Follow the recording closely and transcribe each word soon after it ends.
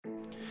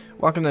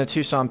Welcome to the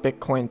Tucson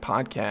Bitcoin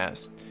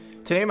Podcast.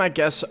 Today my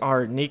guests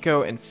are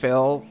Nico and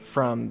Phil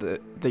from the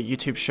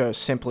YouTube show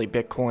Simply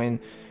Bitcoin,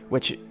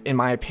 which in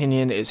my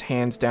opinion is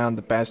hands down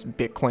the best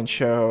Bitcoin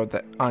show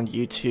that on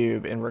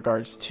YouTube in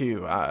regards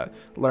to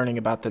learning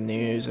about the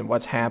news and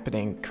what's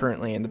happening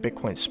currently in the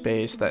Bitcoin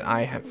space that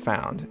I have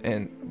found.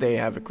 And they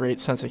have a great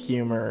sense of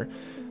humor.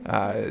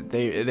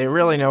 They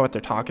really know what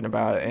they're talking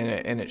about,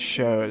 and it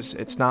shows.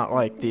 It's not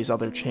like these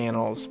other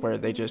channels where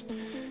they just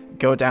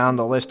go down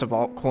the list of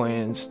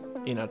altcoins,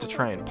 to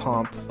try and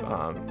pump,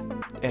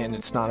 and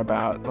it's not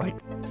about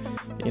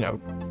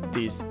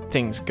these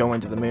things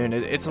going to the moon.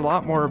 It's a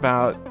lot more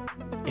about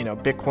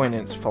Bitcoin and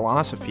its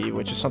philosophy,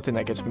 which is something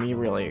that gets me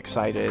really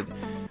excited,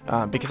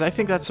 because I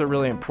think that's a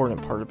really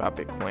important part about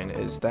Bitcoin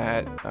is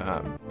that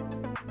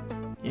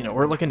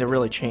we're looking to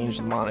really change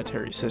the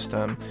monetary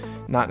system,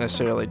 not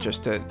necessarily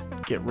just to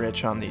get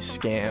rich on these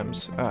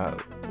scams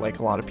like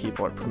a lot of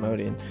people are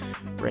promoting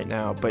right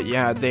now. But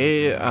yeah,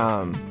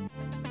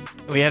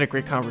 we had a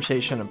great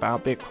conversation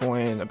about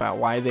Bitcoin, about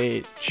why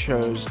they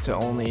chose to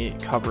only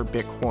cover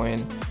Bitcoin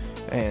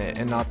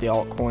and not the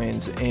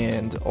altcoins,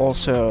 and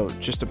also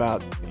just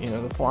about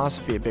the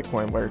philosophy of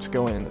Bitcoin, where it's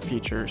going in the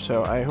future.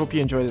 So I hope you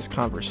enjoy this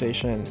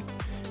conversation,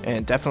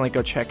 and definitely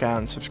go check out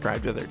and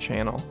subscribe to their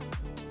channel.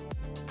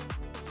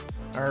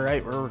 All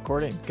right, we're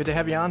recording. Good to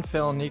have you on,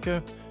 Phil and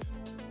Nico.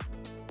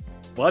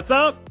 What's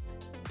up?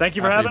 Thank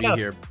you for having us.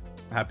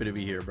 Happy to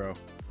be here, bro.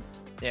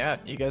 Yeah,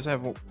 you guys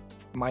have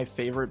my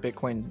favorite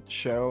Bitcoin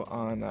show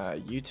on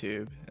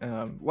YouTube.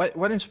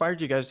 What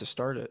inspired you guys to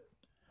start it?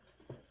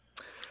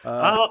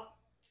 I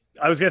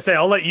was gonna say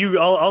I'll let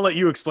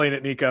you explain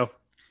it, Nico.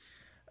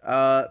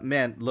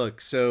 Man,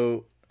 look,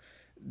 so,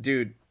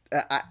 dude,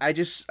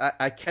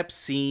 I kept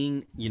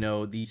seeing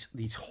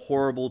these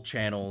horrible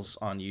channels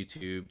on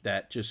YouTube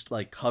that just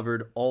like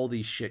covered all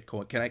these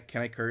shitcoin.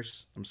 Can I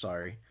curse? I'm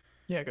sorry.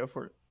 Yeah, go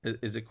for it.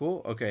 Is it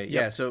cool? Okay, Yep.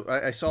 yeah. So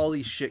I saw all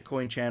these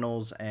shitcoin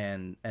channels,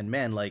 and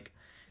man, like,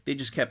 they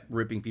just kept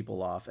ripping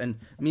people off. And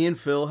me and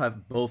Phil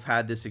have both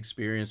had this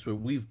experience where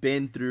we've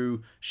been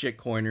through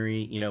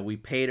shitcoinery. We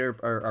paid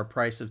our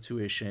price of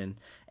tuition,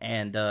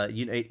 and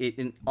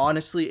and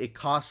honestly, it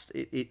cost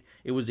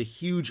it was a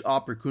huge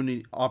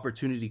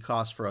opportunity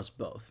cost for us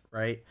both,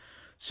 right?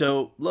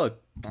 So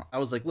look, I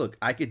was like, look,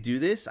 I could do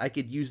this. I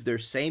could use their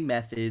same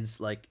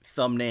methods, like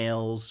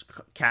thumbnails,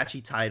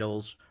 catchy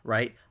titles,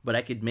 right? But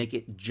I could make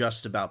it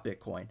just about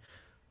Bitcoin.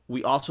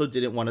 We also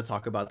didn't want to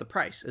talk about the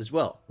price as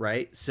well,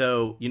 right?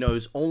 So, it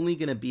was only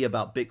going to be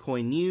about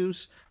Bitcoin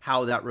news,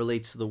 how that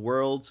relates to the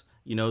world,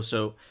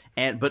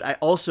 but I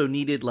also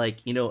needed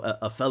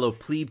a fellow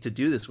plebe to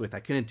do this with. I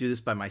couldn't do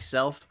this by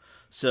myself.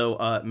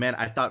 So, man,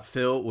 I thought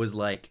Phil was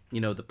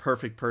the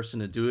perfect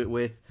person to do it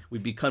with.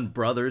 We've become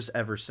brothers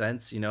ever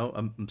since.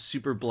 I'm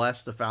super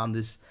blessed to found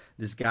this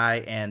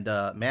guy, and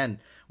man,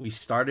 we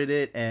started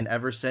it, and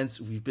ever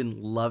since we've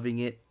been loving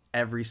it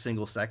every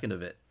single second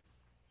of it.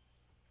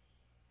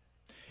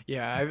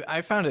 Yeah,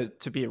 I found it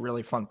to be a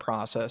really fun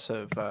process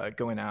of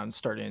going out and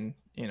starting,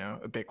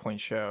 a Bitcoin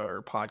show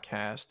or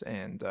podcast,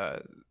 and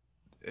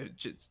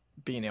just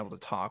being able to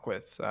talk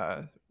with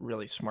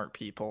really smart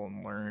people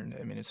and learn.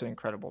 I mean, it's an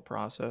incredible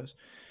process.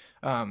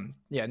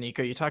 Yeah,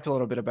 Nico, you talked a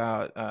little bit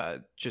about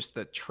just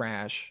the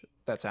trash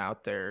that's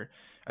out there.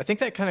 I think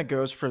that kind of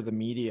goes for the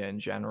media in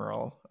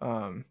general.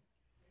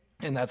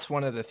 And that's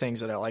one of the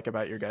things that I like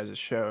about your guys'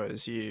 show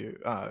is you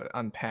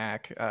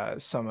unpack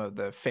some of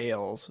the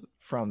fails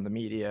from the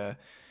media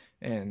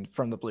and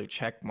from the blue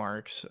check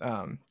marks.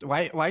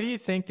 Why do you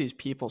think these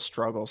people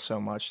struggle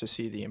so much to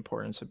see the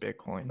importance of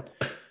Bitcoin?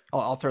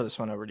 I'll throw this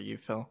one over to you,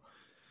 Phil.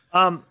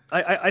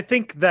 I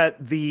think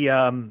that the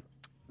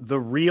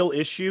real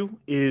issue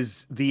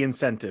is the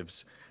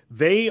incentives.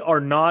 They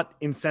are not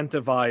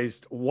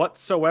incentivized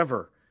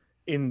whatsoever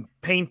in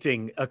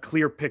painting a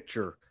clear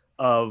picture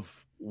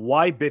of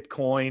why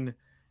Bitcoin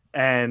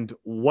and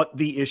what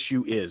the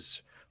issue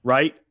is,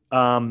 right?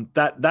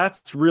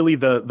 That's really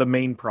the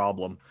main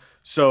problem.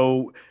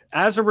 So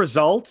as a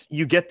result,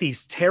 you get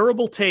these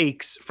terrible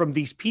takes from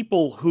these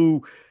people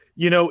who,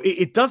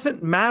 it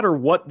doesn't matter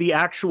what the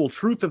actual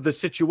truth of the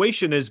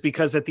situation is,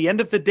 because at the end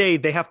of the day,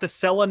 they have to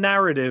sell a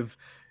narrative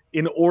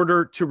in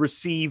order to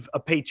receive a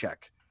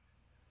paycheck,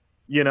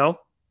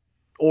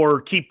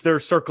 or keep their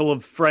circle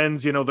of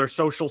friends, their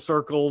social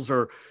circles,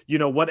 or,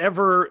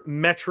 whatever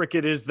metric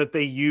it is that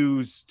they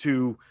use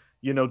to,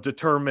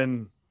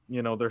 determine,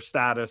 their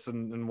status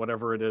and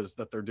whatever it is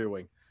that they're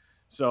doing.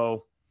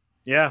 So,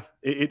 yeah,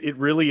 it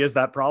really is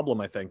that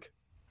problem, I think.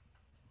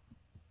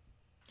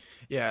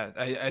 Yeah,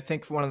 I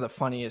think one of the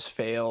funniest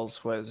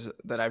fails was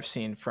that I've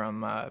seen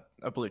from a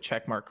blue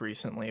checkmark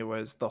recently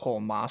was the whole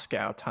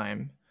Moscow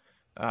time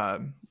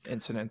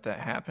incident that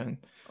happened.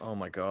 Oh,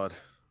 my God.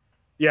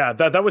 Yeah,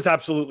 that was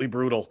absolutely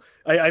brutal.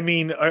 I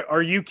mean,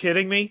 are you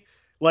kidding me?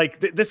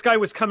 Like, this guy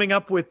was coming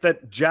up with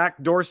that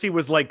Jack Dorsey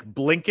was like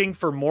blinking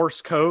for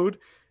Morse code.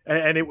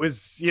 And it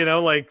was,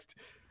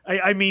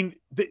 I mean,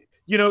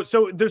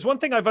 so there's one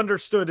thing I've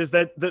understood is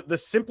that the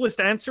simplest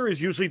answer is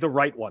usually the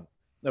right one.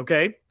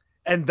 Okay.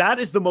 And that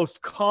is the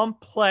most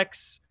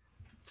complex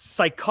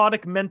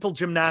psychotic mental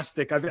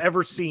gymnastic I've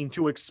ever seen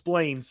to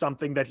explain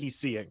something that he's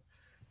seeing.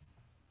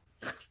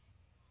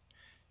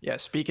 Yeah,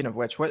 speaking of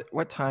which,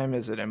 what time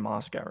is it in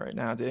Moscow right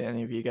now? Do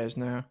any of you guys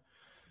know?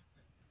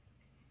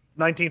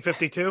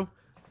 1952.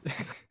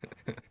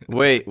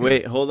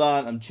 Wait, hold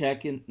on. I'm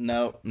checking.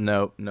 No.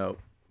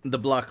 The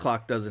block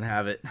clock doesn't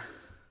have it.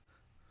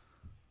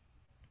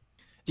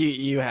 Do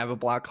you have a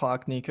block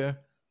clock, Nico?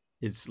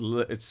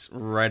 It's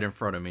right in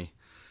front of me.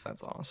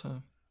 That's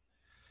awesome.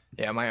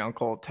 Yeah, my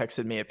uncle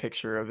texted me a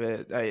picture of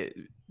it.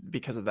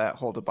 Because of that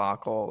whole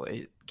debacle,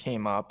 it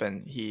came up,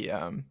 and he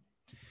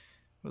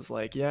was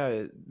like,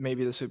 yeah,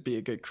 maybe this would be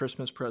a good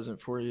Christmas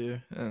present for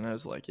you. And I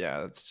was like,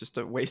 yeah, it's just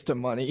a waste of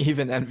money.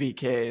 Even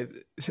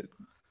NVK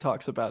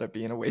talks about it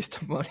being a waste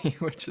of money,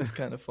 which is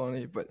kind of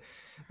funny, but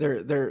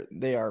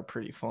they are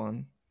pretty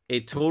fun.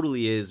 It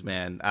totally is,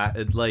 man.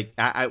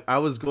 I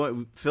was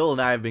going. Phil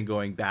and I have been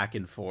going back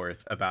and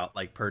forth about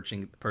like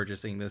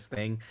purchasing this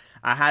thing.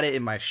 I had it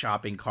in my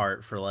shopping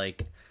cart for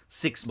like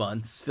 6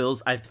 months. Phil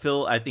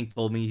I think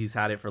told me he's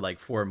had it for like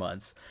 4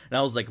 months, and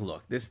I was like,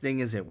 look, this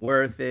thing isn't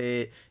worth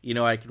it. You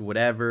know, I could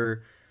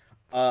whatever,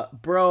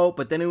 bro.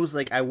 But then it was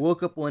like I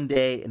woke up one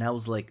day and I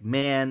was like,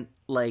 man,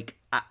 like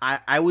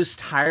I was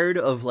tired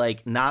of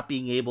like not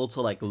being able to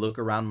like look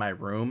around my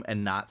room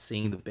and not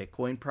seeing the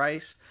Bitcoin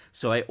price.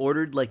 So I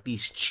ordered like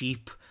these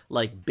cheap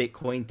like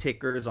Bitcoin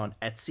tickers on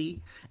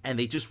Etsy, and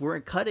they just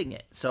weren't cutting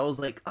it. So I was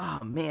like, oh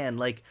man,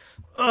 like,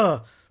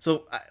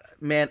 so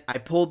man, I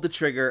pulled the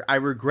trigger. I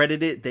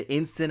regretted it the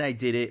instant I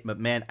did it, but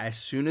man, as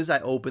soon as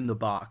I opened the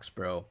box,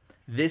 bro,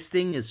 this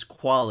thing is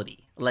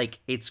quality. Like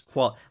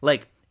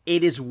like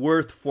it is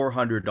worth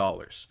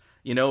 $400.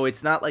 You know,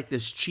 it's not like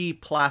this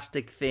cheap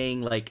plastic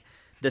thing. Like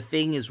the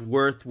thing is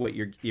worth what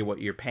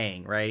you're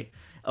paying, right?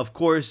 Of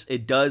course,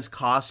 it does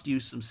cost you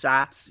some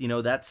sats. You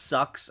know, that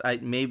sucks.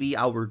 Maybe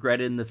I'll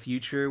regret it in the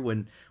future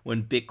when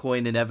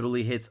Bitcoin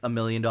inevitably hits $1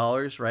 million,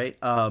 right?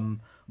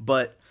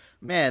 But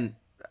man,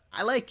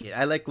 I like it.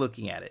 I like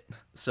looking at it.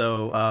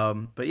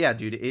 So, but yeah,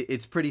 dude,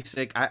 it's pretty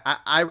sick.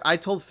 I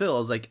told Phil, I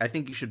was like, I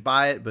think you should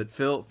buy it, but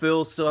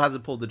Phil still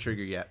hasn't pulled the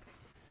trigger yet.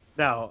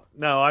 No,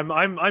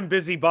 I'm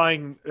busy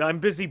buying. I'm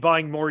busy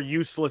buying more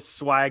useless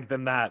swag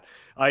than that.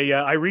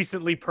 I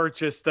recently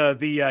purchased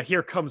the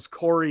Here Comes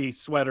Corey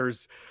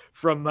sweaters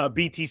from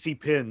BTC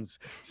Pins.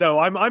 So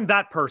I'm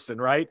that person,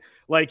 right?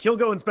 Like he'll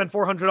go and spend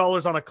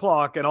 $400 on a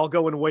clock, and I'll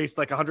go and waste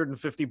like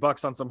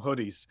 $150 on some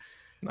hoodies.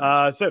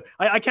 Nice. So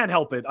I can't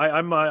help it.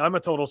 I'm a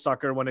total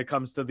sucker when it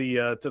comes to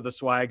the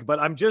swag. But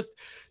I'm just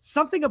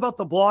something about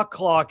the block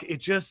clock.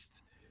 It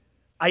just.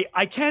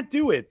 I can't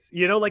do it.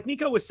 You know, like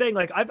Nico was saying,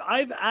 like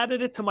I've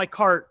added it to my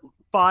cart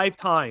 5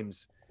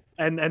 times,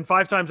 and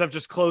 5 times I've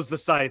just closed the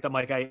site. I'm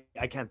like,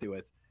 I can't do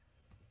it.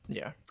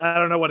 Yeah. I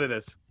don't know what it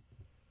is,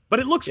 but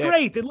it looks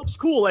great. It looks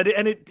cool.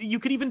 And you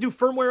could even do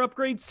firmware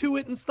upgrades to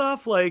it and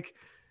stuff, like,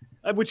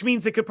 which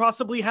means it could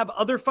possibly have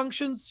other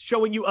functions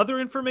showing you other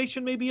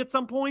information maybe at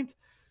some point.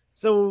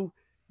 So,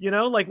 you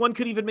know, like one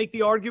could even make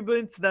the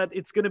argument that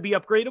it's going to be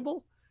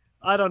upgradable.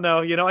 I don't know.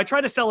 You know, I try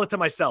to sell it to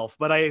myself,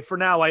 but for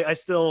now, I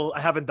still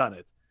haven't done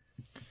it.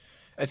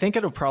 I think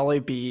it'll probably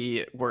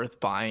be worth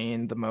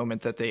buying the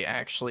moment that they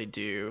actually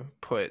do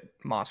put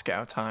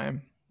Moscow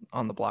time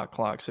on the block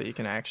clock, so you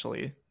can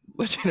actually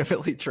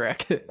legitimately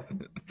track it.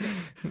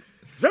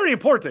 Very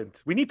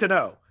important. We need to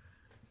know.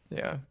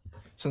 Yeah.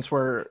 Since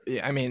kind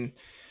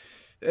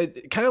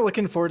of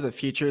looking forward to the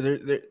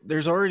future,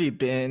 there's already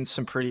been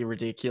some pretty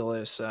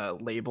ridiculous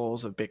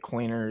labels of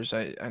Bitcoiners.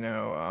 I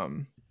know,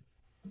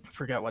 I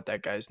forgot what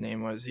that guy's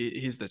name was.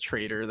 He's the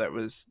trader that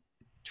was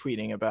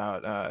tweeting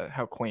about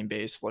how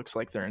Coinbase looks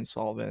like they're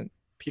insolvent.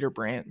 Peter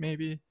Brandt,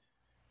 maybe.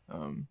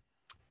 I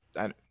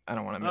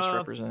don't want to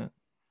misrepresent.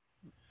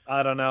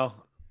 I don't know.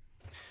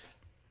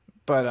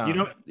 But you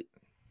know.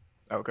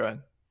 Oh, go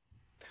ahead.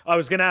 I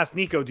was gonna ask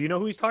Nico. Do you know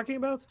who he's talking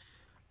about?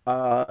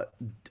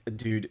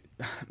 Dude,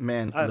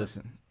 man,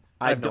 listen.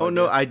 I don't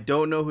know. I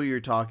don't know who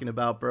you're talking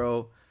about,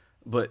 bro.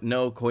 But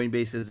no,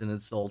 Coinbase is an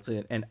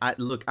insultant, and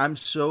I'm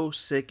so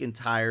sick and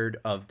tired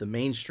of the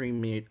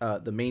mainstream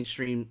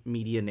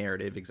media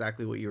narrative.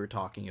 Exactly what you were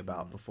talking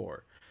about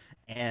before,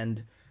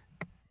 and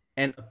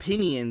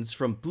opinions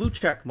from blue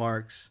check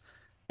marks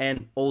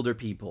and older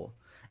people.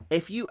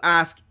 If you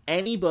ask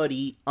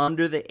anybody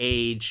under the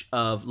age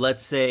of,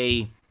 let's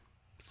say,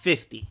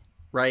 50,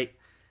 right?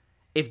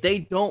 If they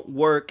don't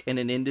work in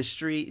an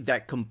industry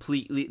that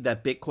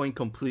Bitcoin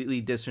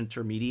completely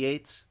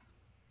disintermediates,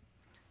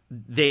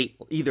 they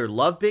either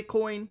love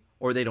Bitcoin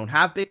or they don't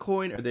have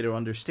Bitcoin or they don't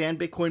understand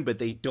Bitcoin, but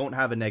they don't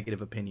have a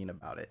negative opinion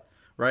about it,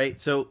 right?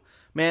 So,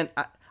 man,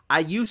 I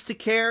used to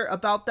care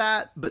about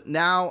that, but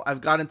now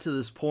I've gotten to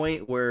this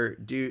point where,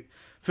 dude,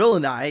 Phil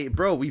and I,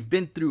 bro, we've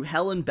been through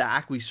hell and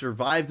back. We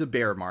survived the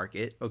bear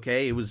market,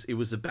 okay? It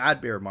was a bad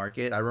bear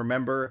market. I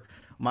remember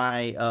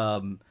my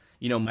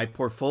my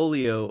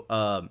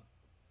portfolio,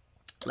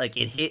 like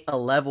it hit a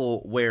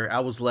level where I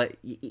was like,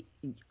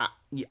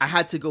 I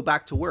had to go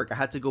back to work. I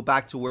had to go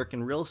back to work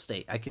in real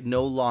estate. I could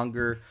no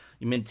longer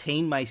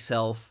maintain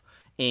myself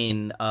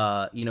in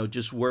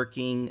just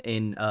working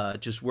in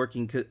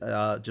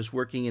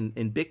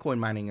Bitcoin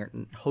mining or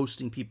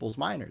hosting people's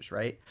miners,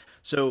 right?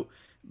 So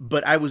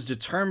but I was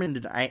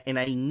determined, and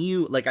I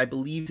knew, like, I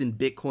believed in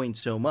Bitcoin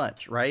so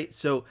much, right?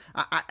 So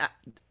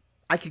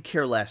I could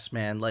care less,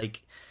 man.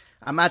 Like,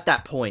 I'm at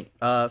that point.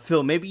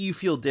 Phil, maybe you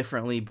feel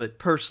differently, but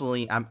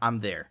personally,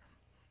 I'm there.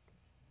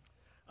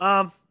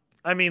 I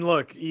mean,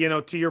 look,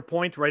 to your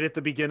point right at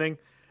the beginning,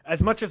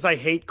 as much as I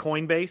hate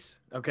Coinbase,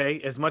 okay,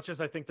 as much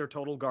as I think they're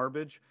total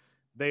garbage,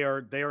 they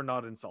are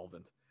not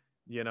insolvent.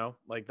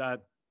 Like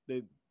that,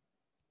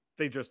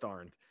 they just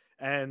aren't.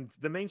 And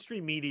the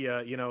mainstream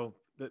media,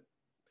 that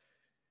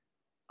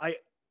I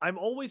I'm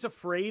always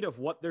afraid of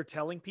what they're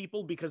telling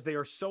people because they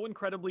are so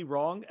incredibly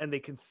wrong and they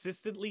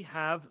consistently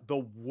have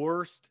the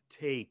worst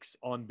takes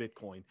on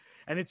Bitcoin.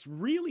 And it's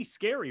really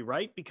scary,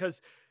 right?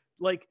 Because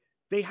like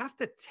they have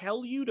to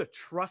tell you to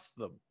trust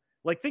them.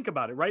 Like think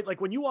about it, right?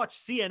 Like when you watch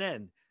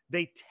CNN,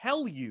 they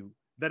tell you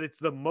that it's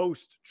the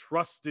most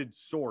trusted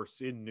source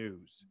in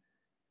news.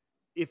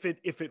 If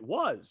it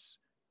was,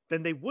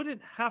 then they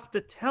wouldn't have to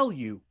tell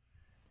you.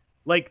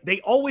 Like they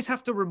always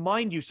have to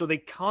remind you, so they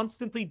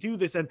constantly do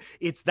this, and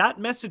it's that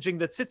messaging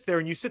that sits there,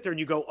 and you sit there and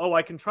you go, "Oh,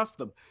 I can trust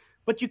them,"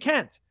 but you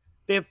can't.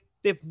 They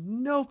have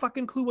no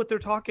fucking clue what they're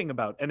talking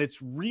about, and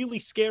it's really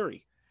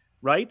scary,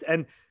 right?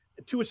 And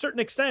to a certain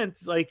extent,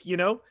 like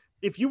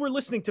if you were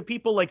listening to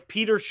people like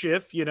Peter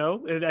Schiff,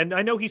 and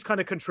I know he's kind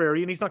of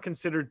contrarian, he's not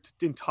considered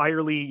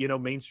entirely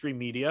mainstream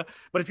media,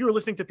 but if you were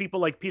listening to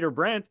people like Peter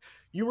Brandt,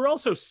 you were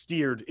also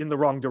steered in the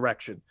wrong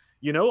direction.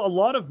 A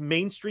lot of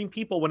mainstream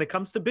people when it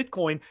comes to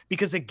Bitcoin,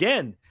 because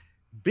again,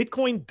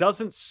 Bitcoin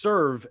doesn't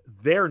serve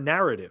their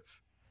narrative.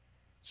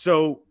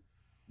 So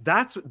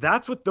that's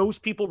what those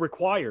people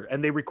require.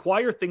 And they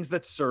require things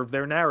that serve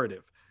their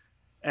narrative.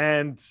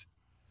 And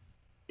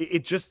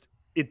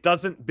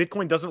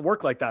Bitcoin doesn't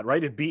work like that,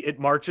 right? It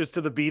marches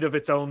to the beat of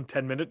its own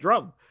 10-minute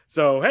drum.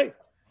 So, hey,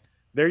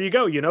 there you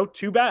go.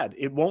 Too bad.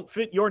 It won't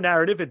fit your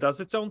narrative. It does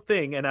its own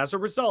thing. And as a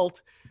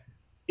result,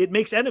 it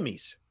makes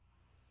enemies.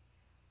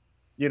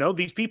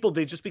 These people,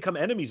 they just become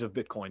enemies of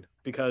Bitcoin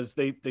because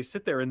they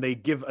sit there and they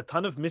give a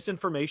ton of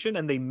misinformation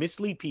and they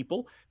mislead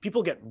people.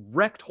 People get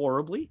wrecked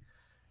horribly.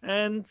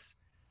 And,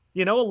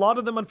 a lot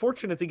of them,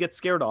 unfortunately, get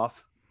scared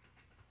off.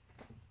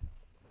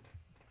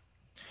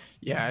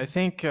 Yeah, I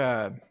think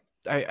I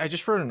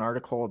just wrote an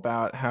article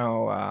about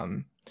how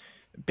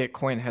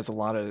Bitcoin has a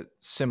lot of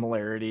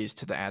similarities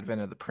to the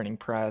advent of the printing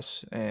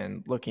press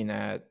and looking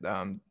at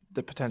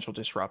the potential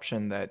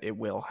disruption that it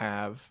will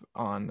have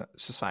on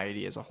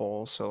society as a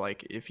whole. So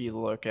like if you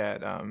look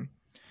at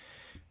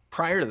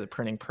prior to the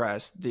printing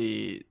press,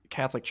 the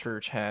Catholic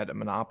Church had a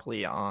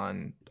monopoly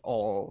on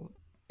all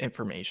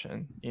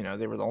information.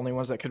 They were the only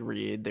ones that could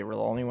read. They were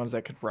the only ones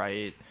that could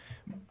write.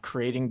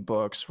 Creating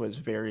books was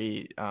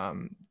very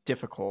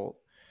difficult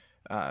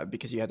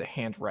because you had to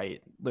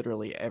handwrite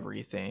literally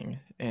everything,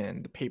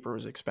 and the paper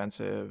was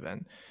expensive,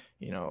 and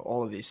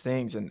all of these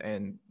things,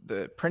 and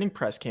the printing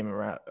press came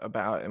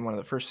about, and one of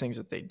the first things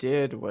that they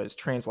did was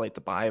translate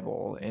the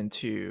Bible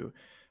into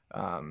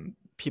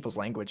people's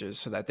languages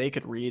so that they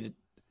could read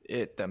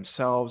it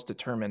themselves,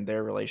 determine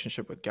their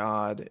relationship with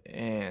God,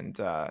 and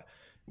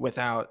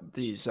without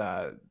these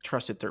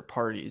trusted third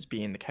parties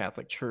being the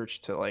Catholic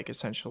Church to like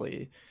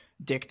essentially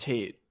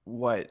dictate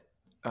what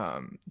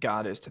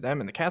God is to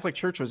them. And the Catholic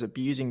Church was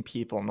abusing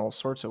people in all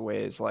sorts of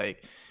ways.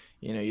 Like,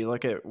 you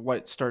look at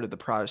what started the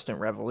Protestant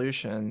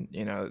Revolution,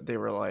 they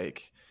were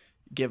like,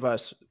 give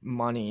us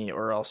money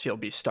or else you'll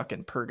be stuck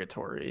in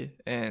purgatory.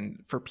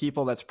 And for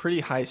people, that's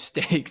pretty high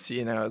stakes,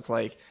 it's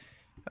like,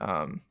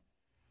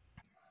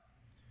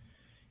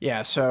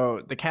 yeah.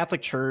 So the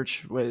Catholic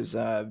Church was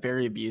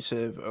very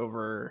abusive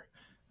over,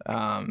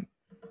 the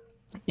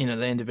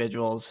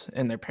individuals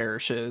in their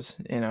parishes,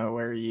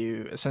 where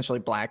you essentially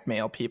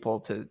blackmail people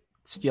to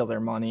steal their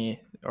money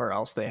or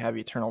else they have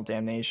eternal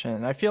damnation.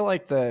 And I feel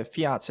like the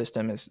fiat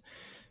system is,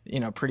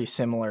 pretty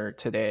similar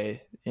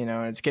today.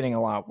 It's getting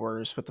a lot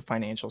worse with the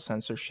financial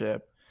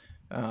censorship.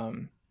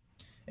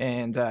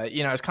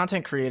 As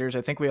content creators,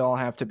 I think we all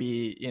have to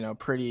be,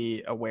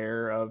 pretty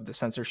aware of the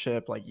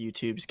censorship. Like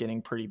YouTube's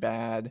getting pretty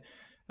bad.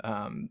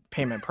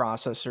 Payment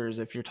processors,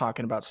 if you're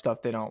talking about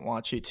stuff they don't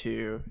want you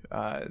to,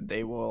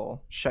 they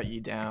will shut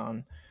you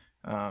down.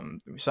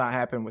 We saw it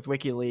happen with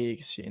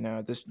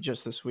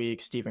WikiLeaks. This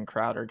week, Steven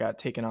Crowder got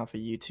taken off of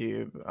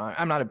YouTube.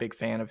 I'm not a big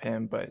fan of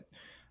him, but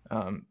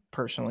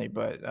personally,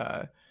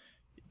 but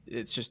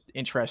it's just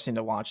interesting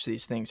to watch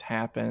these things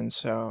happen.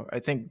 So I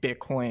think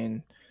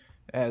Bitcoin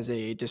as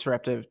a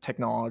disruptive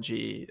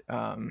technology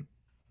could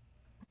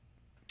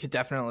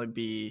definitely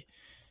be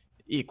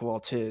equal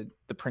to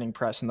the printing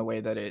press in the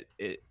way that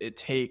it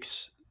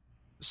takes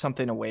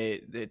something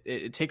away.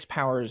 It takes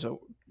powers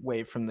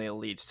away from the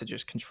elites to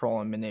just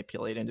control and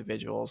manipulate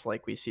individuals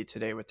like we see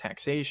today with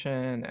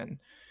taxation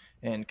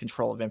and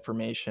control of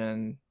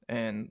information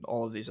and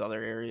all of these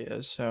other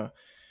areas. So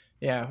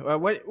yeah,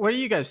 what do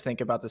you guys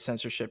think about the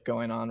censorship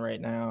going on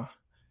right now?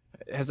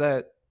 Has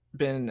that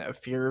been a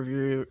fear of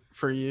you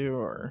for you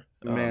or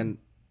Man,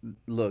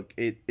 Look,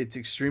 it's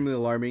extremely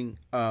alarming.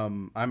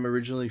 I'm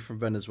originally from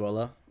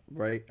Venezuela,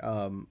 right?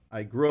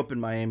 I grew up in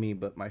Miami,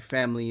 but my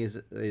family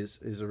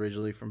is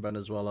originally from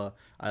Venezuela.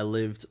 I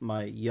lived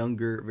my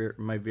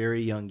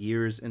very young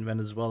years in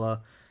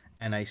Venezuela,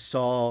 and I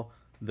saw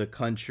the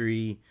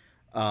country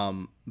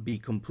be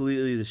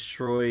completely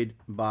destroyed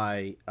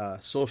by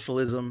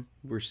socialism.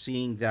 We're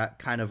seeing that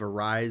kind of a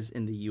rise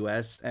in the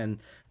U.S. and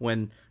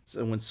when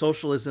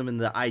socialism and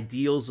the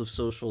ideals of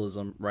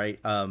socialism, right,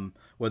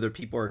 whether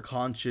people are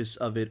conscious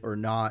of it or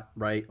not,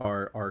 right,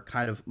 are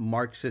kind of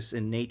Marxist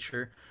in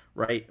nature,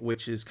 right,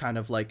 which is kind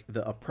of like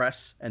the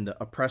oppress and the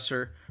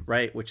oppressor,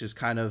 right, which is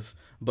kind of,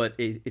 but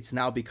it's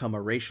now become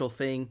a racial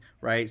thing,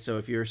 right? So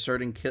if you're a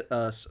certain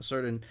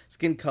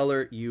skin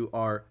color, you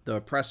are the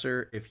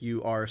oppressor. If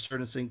you are a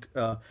certain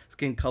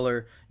skin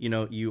color,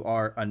 you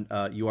are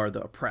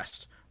the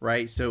oppressed,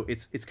 right? So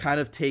it's kind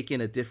of taken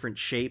a different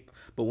shape.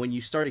 But when you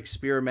start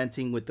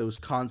experimenting with those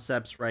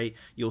concepts, right,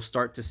 you'll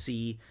start to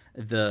see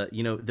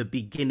the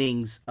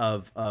beginnings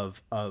of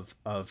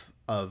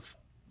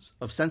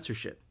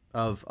censorship,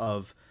 of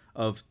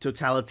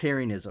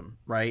totalitarianism,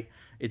 right?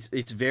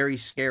 It's very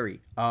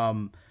scary.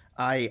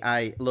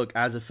 I look,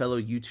 as a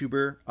fellow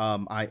YouTuber,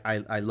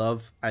 I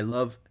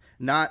love,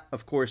 not,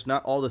 of course,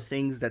 not all the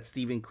things that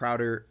Steven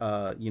Crowder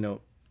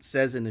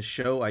says in his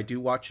show. I do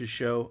watch his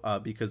show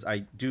because I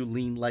do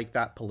lean like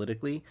that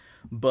politically,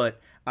 but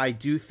I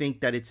do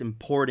think that it's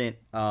important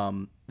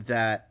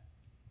that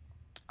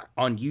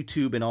on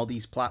YouTube and all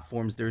these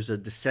platforms, there's a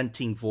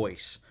dissenting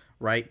voice,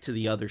 right, to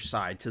the other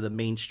side, to the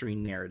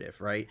mainstream narrative,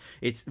 right?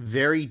 It's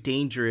very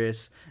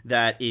dangerous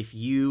that if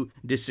you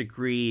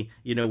disagree,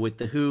 with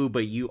the WHO,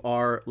 but you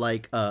are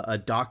like a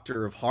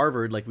doctor of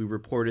Harvard, like we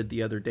reported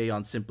the other day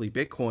on Simply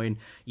Bitcoin,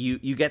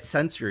 you get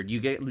censored.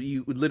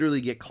 You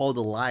literally get called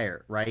a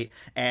liar, right?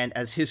 And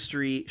as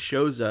history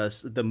shows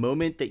us, the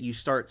moment that you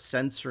start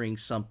censoring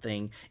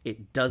something,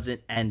 it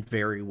doesn't end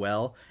very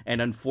well.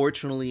 And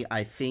unfortunately,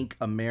 I think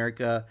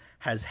America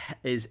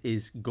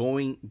is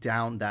going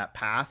down that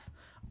path.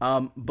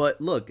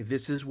 But look,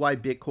 this is why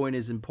Bitcoin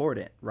is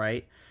important,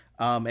 right?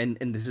 And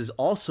this is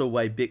also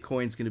why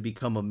Bitcoin is going to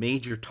become a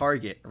major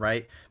target,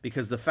 right?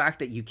 Because the fact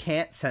that you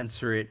can't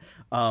censor it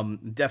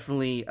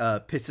definitely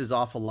pisses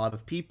off a lot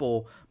of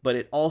people, but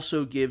it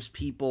also gives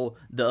people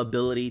the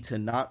ability to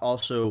not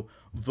also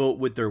vote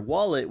with their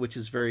wallet, which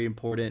is very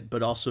important,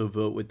 but also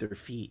vote with their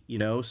feet,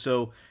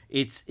 So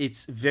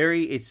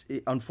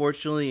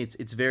unfortunately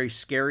it's very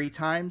scary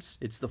times.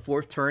 It's the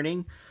fourth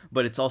turning,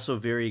 but it's also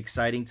very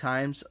exciting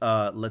times.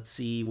 Let's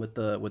see what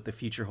the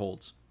future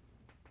holds.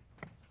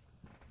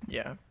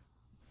 Yeah,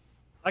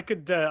 I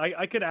could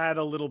add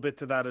a little bit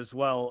to that as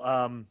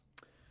well.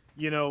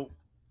 You know,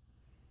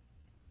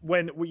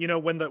 when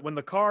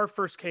the car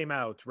first came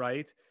out,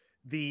 right?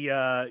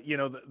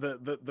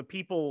 The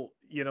people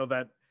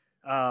that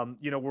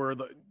were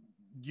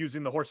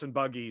using the horse and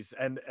buggies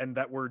and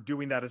that were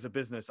doing that as a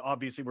business,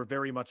 obviously were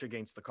very much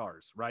against the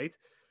cars, right?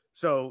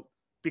 So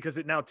because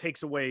it now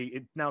takes away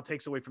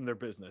from their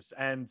business.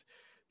 And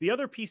the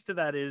other piece to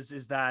that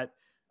is that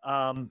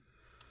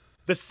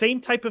the same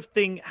type of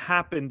thing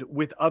happened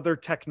with other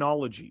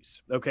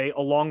technologies, okay,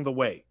 along the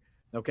way,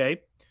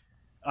 okay?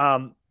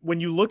 When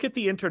you look at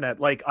the internet,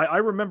 like I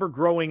remember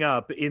growing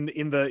up in the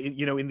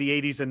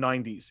 80s and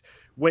 90s,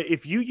 where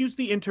if you use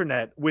the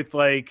internet with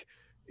like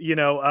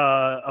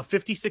a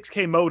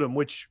 56K modem,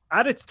 which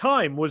at its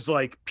time was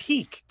like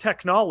peak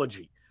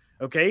technology,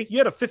 okay, you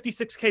had a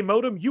 56K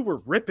modem, you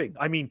were ripping.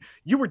 I mean,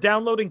 you were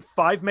downloading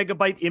 5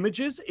 megabyte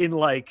images in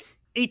like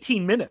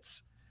 18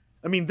 minutes.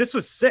 I mean, this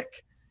was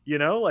sick,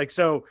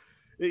 so.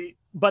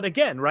 But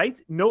again, right?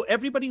 No,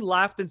 everybody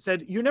laughed and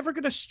said, "You're never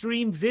going to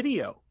stream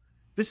video.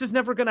 This is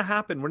never going to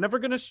happen. We're never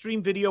going to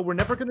stream video. We're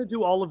never going to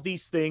do all of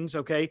these things."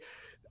 Okay.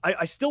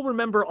 I still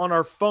remember on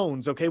our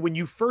phones, okay, when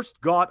you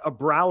first got a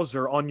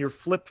browser on your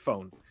flip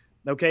phone,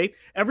 okay,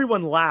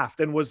 everyone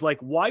laughed and was like,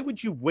 why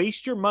would you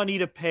waste your money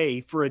to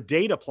pay for a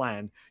data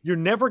plan? You're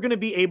never going to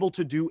be able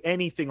to do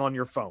anything on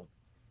your phone.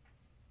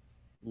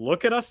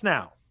 Look at us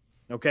now,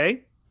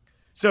 okay?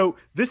 So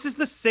this is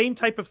the same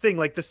type of thing,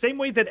 like the same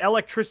way that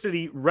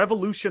electricity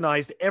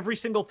revolutionized every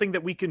single thing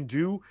that we can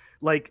do,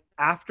 like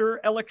after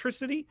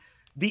electricity.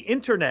 The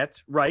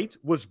internet, right,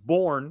 was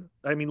born.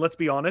 I mean, let's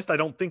be honest. I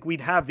don't think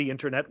we'd have the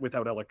internet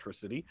without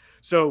electricity.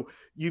 So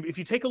if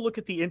you take a look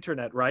at the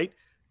internet, right,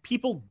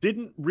 people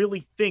didn't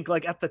really think,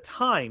 like at the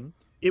time,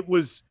 it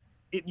was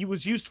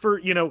used for,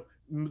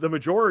 the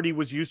majority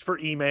was used for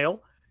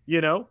email,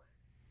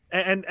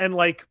 and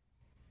like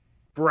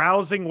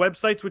browsing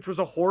websites, which was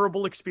a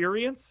horrible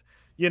experience,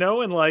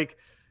 and like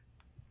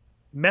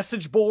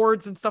message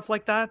boards and stuff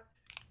like that.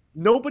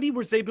 Nobody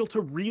was able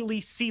to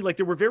really see, like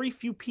there were very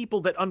few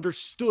people that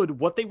understood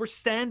what they were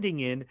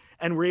standing in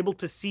and were able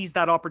to seize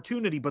that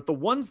opportunity. But the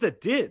ones that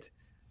did,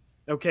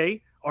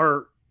 okay,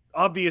 are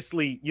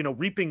obviously,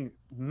 reaping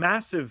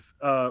massive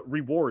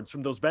rewards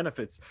from those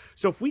benefits.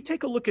 So if we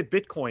take a look at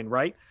Bitcoin,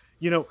 right,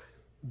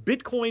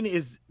 Bitcoin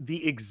is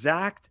the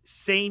exact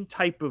same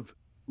type of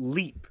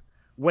leap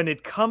when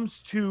it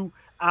comes to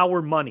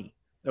our money,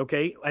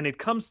 Okay. And it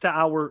comes to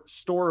our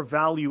store of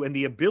value and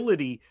the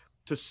ability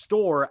to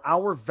store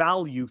our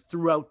value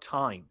throughout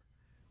time.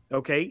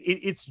 Okay.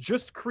 It's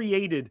just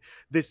created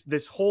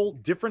this whole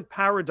different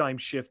paradigm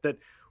shift that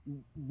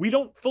we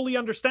don't fully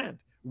understand.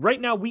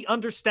 Right now, we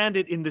understand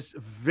it in this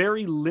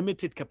very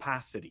limited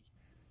capacity.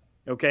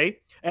 Okay.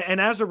 And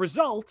as a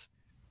result,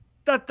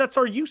 that's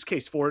our use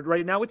case for it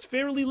right now. It's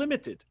fairly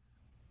limited.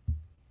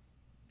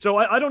 So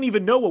I don't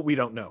even know what we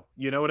don't know.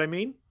 You know what I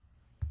mean?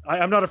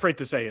 I'm not afraid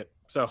to say it.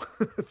 So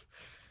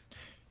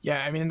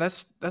Yeah, I mean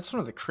that's one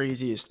of the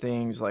craziest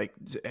things. Like,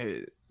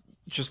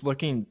 just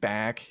looking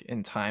back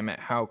in time at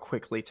how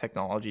quickly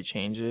technology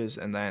changes,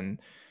 and then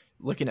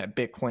looking at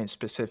Bitcoin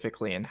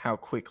specifically and how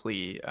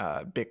quickly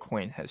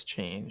Bitcoin has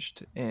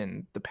changed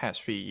in the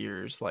past few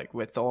years. Like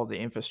with all the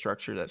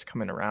infrastructure that's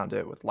coming around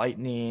it, with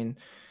Lightning.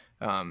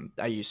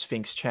 I use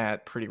Sphinx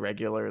Chat pretty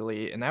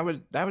regularly, and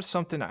that was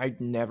something I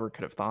never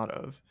could have thought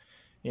of.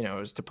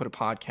 Is to put a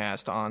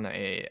podcast on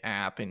a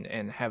app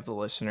and have the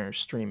listeners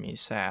stream me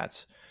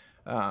sats,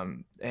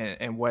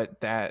 and what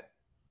that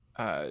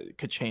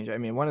could change. I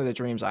mean, one of the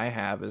dreams I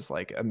have is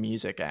like a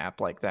music app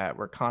like that,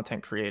 where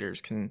content creators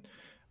can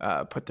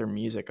put their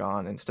music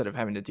on instead of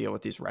having to deal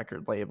with these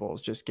record labels.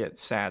 Just get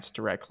sats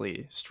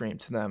directly streamed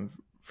to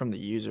them from the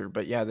user.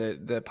 But yeah,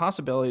 the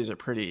possibilities are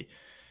pretty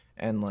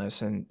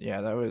endless, and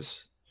yeah,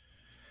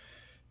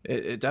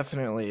 it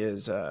definitely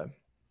is a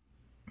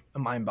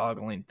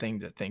mind-boggling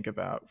thing to think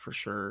about for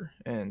sure.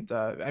 And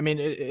I mean,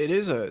 it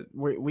is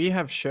we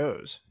have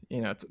shows,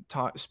 to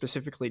talk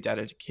specifically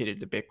dedicated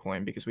to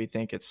Bitcoin, because we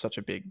think it's such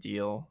a big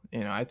deal.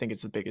 I think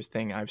it's the biggest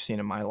thing I've seen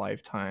in my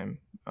lifetime.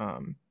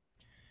 And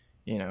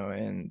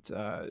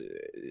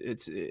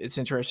it's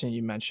interesting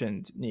you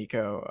mentioned,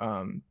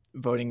 Nico,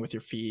 voting with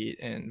your feet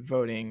and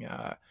voting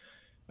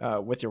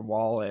with your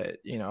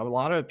wallet. A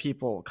lot of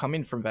people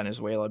coming from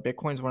Venezuela,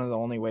 Bitcoin's one of the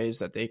only ways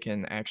that they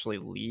can actually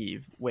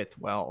leave with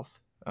wealth.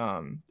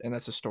 And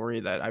that's a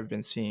story that I've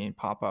been seeing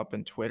pop up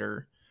in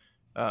Twitter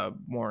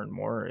more and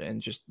more.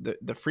 And just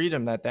the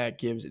freedom that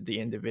gives the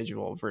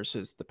individual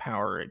versus the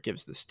power it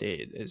gives the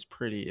state is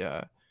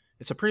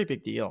it's a pretty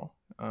big deal,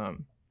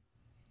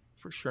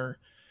 for sure.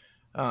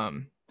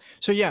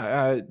 So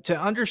yeah, to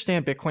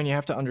understand Bitcoin, you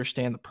have to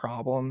understand the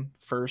problem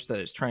first that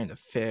it's trying to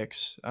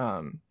fix.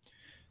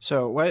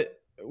 So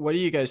what do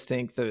you guys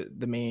think the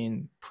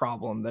main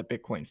problem that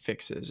Bitcoin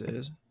fixes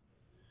is?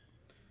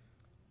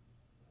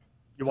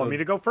 you want me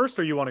to go first,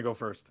 or you want to go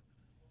first?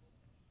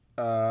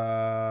 It's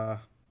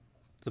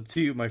up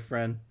to you, my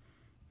friend.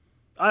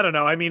 I don't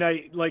know. I mean,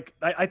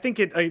 I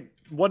think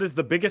what is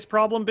the biggest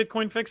problem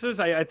Bitcoin fixes?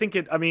 I think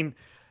I mean,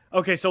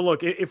 okay, so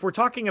look, if we're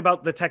talking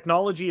about the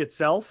technology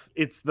itself,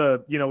 it's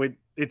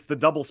it's the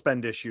double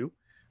spend issue,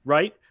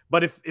 right?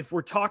 But if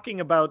we're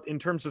talking about in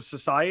terms of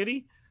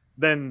society,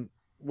 then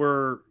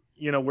we're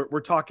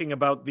talking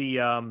about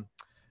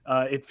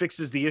it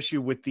fixes the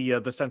issue with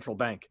the central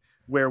bank,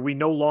 where we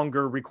no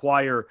longer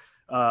require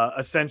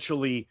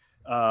essentially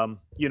a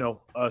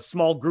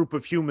small group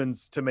of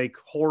humans to make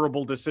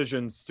horrible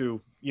decisions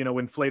to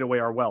inflate away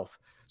our wealth.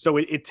 So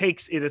it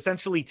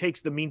essentially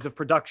takes the means of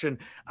production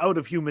out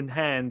of human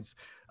hands,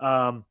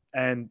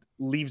 and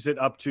leaves it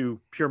up to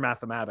pure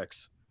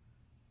mathematics.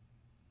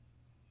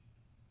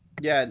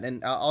 Yeah,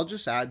 and I'll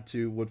just add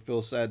to what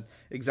Phil said.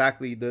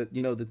 Exactly, the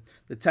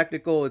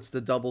technical, it's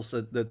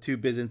the two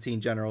Byzantine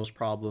generals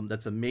problem.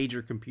 That's a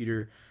major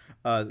computer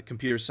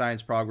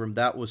science program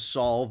that was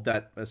solved,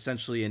 that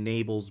essentially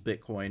enables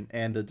Bitcoin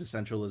and the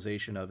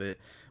decentralization of it.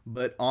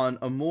 But on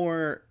a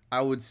more,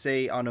 I would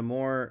say, on a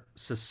more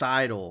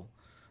societal,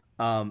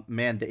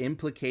 man, the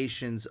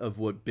implications of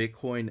what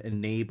Bitcoin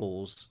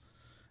enables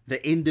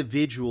the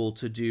individual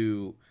to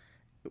do,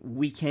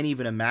 we can't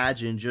even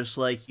imagine. Just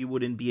like you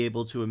wouldn't be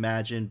able to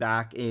imagine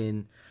back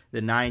in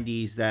the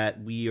 90s that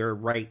we are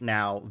right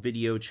now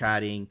video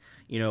chatting,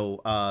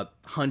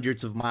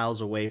 hundreds of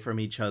miles away from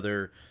each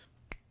other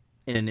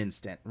in an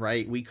instant,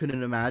 right? We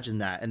couldn't imagine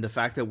that. And the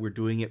fact that we're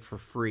doing it for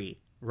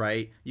free,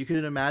 right? You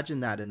couldn't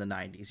imagine that in the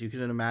 90s. You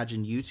couldn't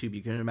imagine YouTube.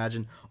 You couldn't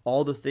imagine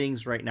all the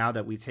things right now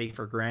that we take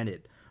for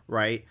granted,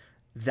 right?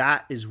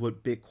 That is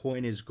what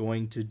Bitcoin is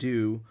going to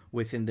do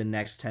within the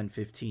next 10,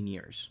 15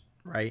 years,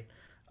 right?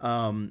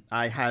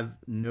 I have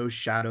no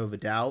shadow of a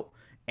doubt.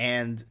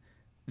 And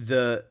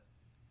the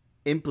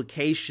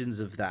implications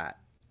of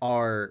that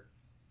are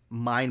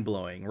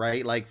mind-blowing,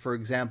 right? Like, for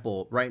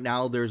example, right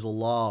now there's a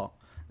law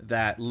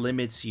that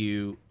limits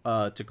you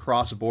to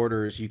cross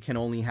borders. You can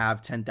only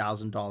have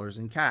 $10,000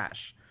 in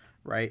cash,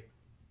 right?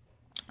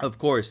 Of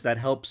course, that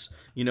helps,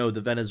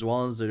 the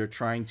Venezuelans that are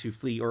trying to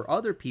flee, or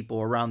other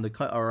people around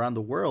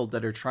the world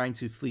that are trying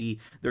to flee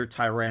their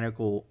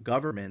tyrannical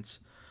governments.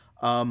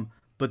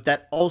 But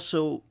that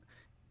also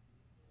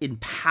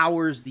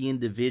empowers the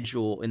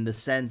individual in the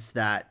sense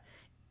that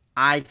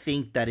I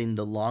think that in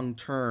the long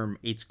term,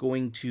 it's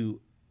going to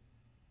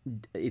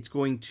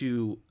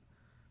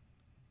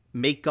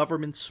make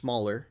governments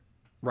smaller,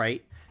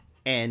 right?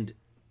 And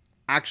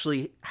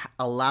actually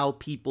allow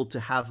people to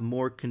have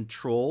more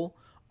control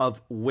of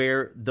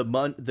where the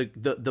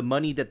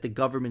money that the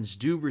governments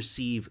do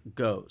receive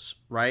goes,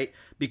 right?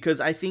 Because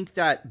I think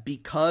that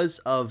because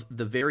of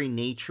the very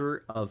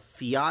nature of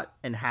fiat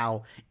and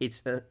how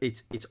it's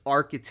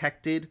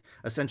architected,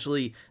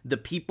 essentially the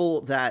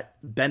people that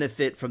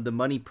benefit from the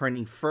money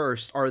printing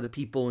first are the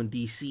people in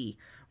DC,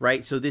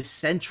 right? So this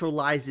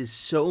centralizes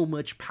so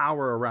much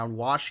power around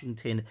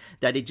Washington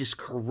that it just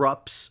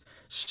corrupts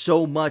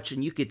so much.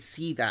 And you could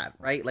see that,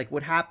 right? Like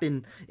what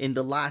happened in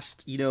the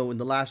last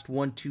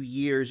 1-2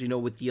 years,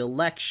 with the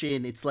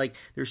election. It's like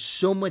there's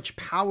so much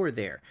power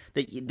there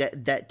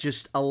that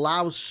just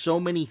allows so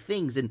many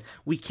things, and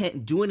we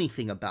can't do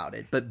anything about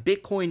it. But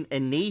Bitcoin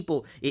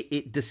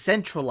it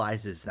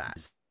decentralizes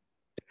that.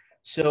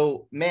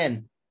 So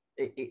man,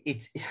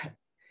 it's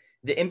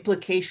the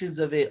implications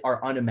of it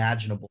are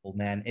unimaginable,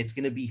 man. It's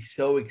going to be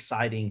so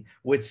exciting.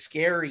 What's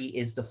scary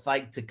is the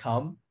fight to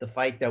come, the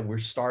fight that we're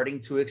starting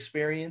to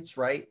experience,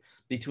 right?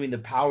 Between the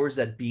powers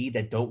that be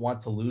that don't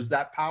want to lose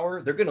that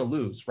power. They're going to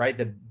lose, right?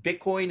 The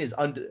Bitcoin is,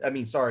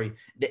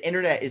 the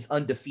internet is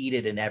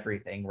undefeated in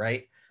everything,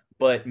 right?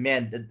 But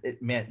man,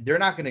 they're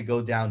not going to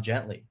go down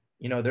gently.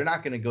 They're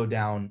not going to go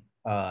down.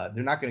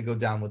 They're not going to go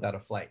down without a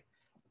fight.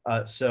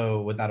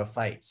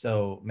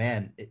 So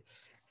man,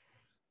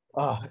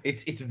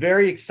 it's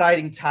very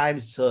exciting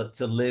times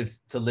to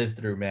live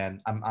through,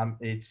 man. I'm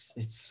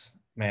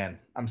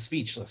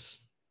speechless.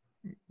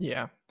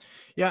 Yeah.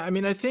 I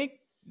mean, I think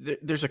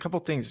there's a couple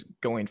things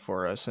going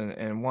for us,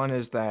 and one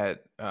is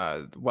that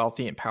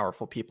wealthy and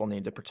powerful people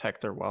need to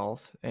protect their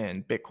wealth,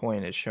 and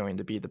Bitcoin is showing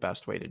to be the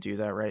best way to do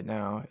that right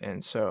now.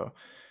 And so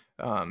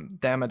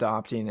them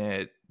adopting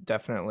it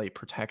definitely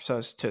protects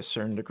us to a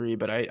certain degree.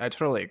 But I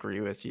totally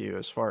agree with you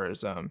as far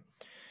as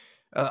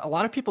a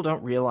lot of people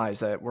don't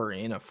realize that we're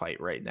in a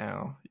fight right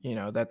now,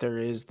 that there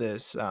is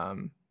this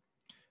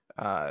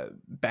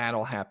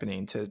battle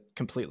happening to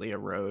completely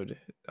erode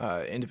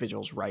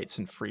individuals' rights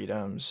and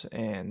freedoms,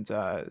 and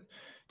to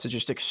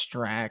just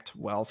extract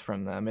wealth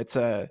from them.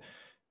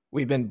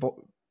 We've been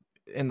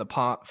in the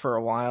pot for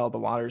a while. The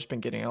water's been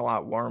getting a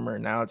lot warmer.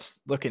 Now it's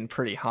looking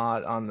pretty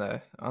hot on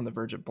the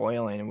verge of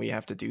boiling, and we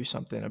have to do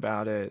something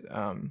about it.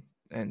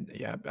 And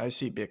yeah, I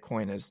see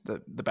Bitcoin as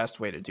the best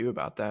way to do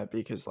about that,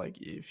 because like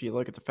if you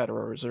look at the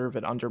Federal Reserve,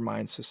 it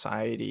undermines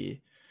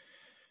society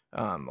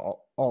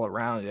all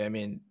around. I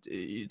mean,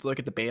 you look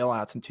at the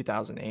bailouts in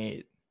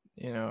 2008,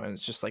 and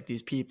it's just like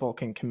these people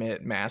can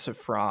commit massive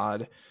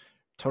fraud,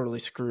 totally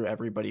screw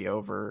everybody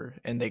over,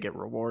 and they get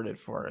rewarded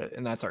for it.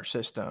 And that's our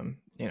system,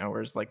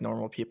 whereas like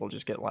normal people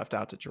just get left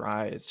out to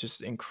dry. It's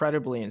just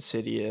incredibly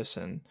insidious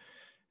and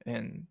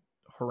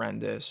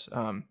horrendous.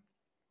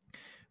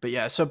 But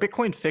yeah, so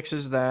Bitcoin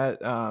fixes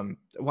that.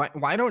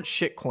 Why don't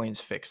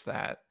shitcoins fix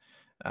that?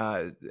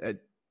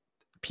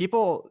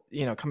 People,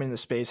 coming into the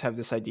space have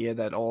this idea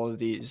that all of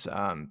these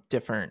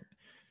different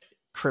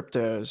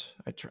cryptos,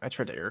 I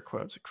tried to air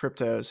quotes,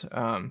 cryptos,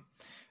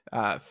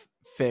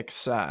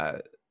 fix,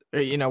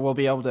 we'll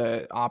be able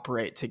to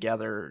operate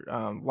together.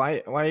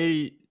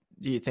 Why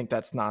do you think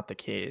that's not the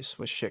case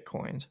with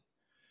shitcoins?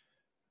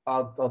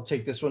 I'll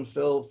take this one,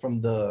 Phil,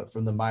 from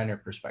the miner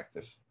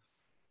perspective.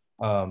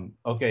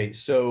 Okay,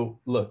 so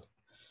look,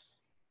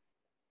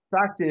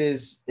 fact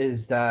is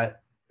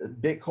that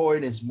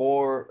Bitcoin is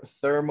more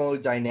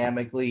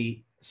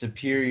thermodynamically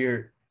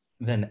superior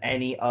than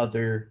any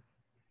other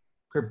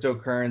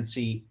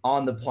cryptocurrency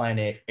on the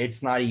planet.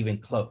 It's not even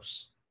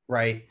close,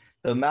 right?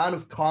 The amount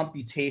of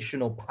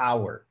computational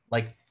power,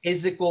 like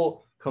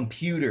physical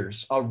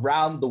computers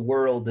around the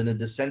world in a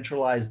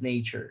decentralized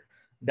nature,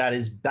 that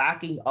is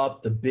backing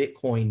up the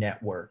Bitcoin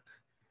network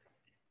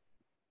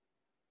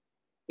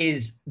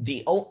is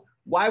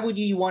why would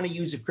you want to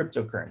use a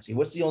cryptocurrency?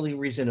 What's the only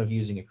reason of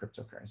using a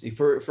cryptocurrency?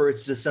 For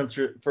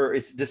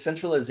its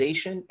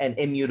decentralization and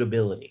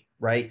immutability,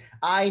 right?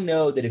 I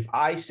know that if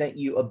I sent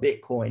you a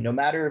Bitcoin, no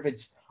matter if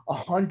it's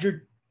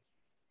 $100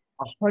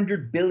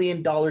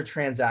 billion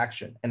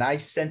transaction, and I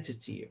sent it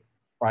to you,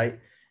 right?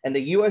 And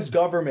the U.S.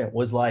 government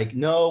was like,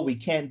 no, we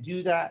can't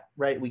do that,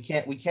 right? We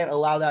can't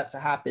allow that to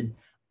happen.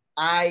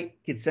 I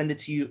could send it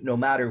to you no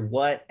matter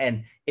what.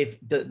 And if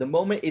the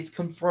moment it's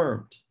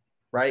confirmed,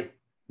 right,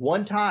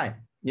 one time,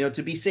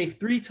 to be safe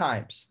 3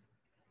 times,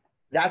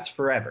 that's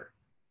forever.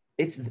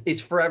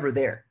 It's forever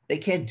there. They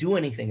can't do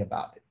anything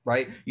about it,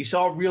 right? You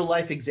saw a real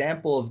life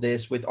example of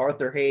this with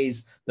Arthur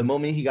Hayes the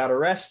moment he got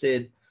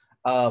arrested.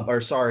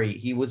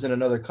 He was in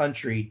another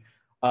country,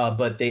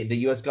 but the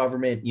U.S.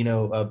 government,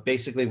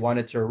 basically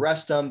wanted to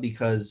arrest him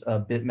because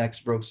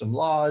BitMEX broke some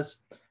laws.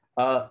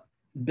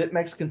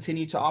 BitMEX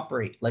continued to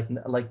operate like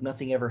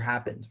nothing ever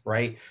happened,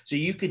 right? So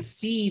you could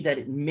see that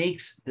it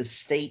makes the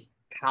state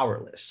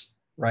powerless,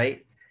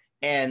 right?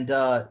 And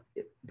I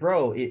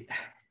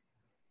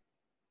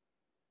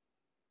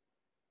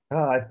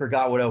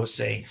forgot what I was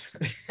saying.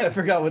 I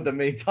forgot what the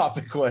main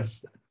topic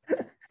was.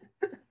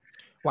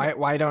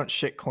 Why don't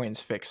shitcoins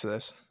fix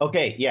this?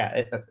 Okay,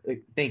 yeah,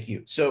 thank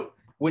you. So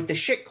with the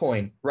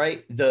shitcoin,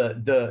 right,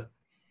 the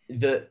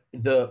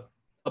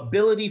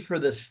ability for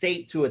the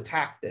state to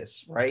attack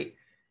this, right,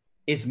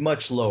 is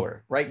much lower,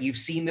 right? You've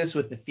seen this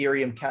with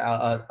Ethereum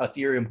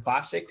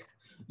Classic.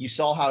 You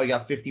saw how it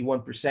got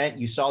 51%.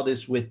 You saw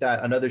this with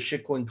that another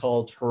shitcoin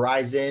called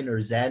Horizon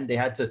or Zen. They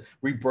had to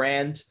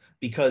rebrand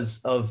because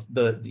of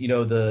the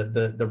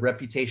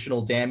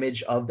reputational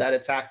damage of that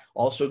attack.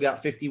 Also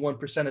got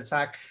 51%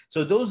 attack.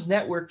 So those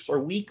networks are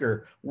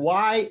weaker.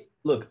 Why?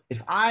 Look,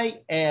 if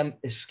I am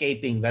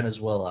escaping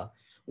Venezuela,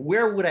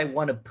 where would I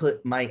want to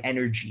put my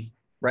energy?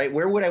 Right?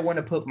 Where would I want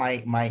to put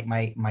my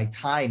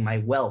time, my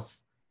wealth,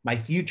 my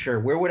future?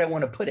 Where would I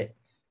want to put it?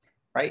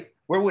 Right?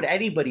 Where would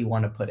anybody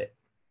want to put it?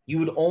 You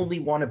would only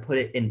want to put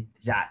it in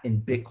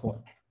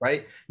Bitcoin,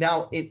 right?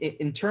 Now,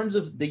 in terms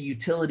of the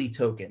utility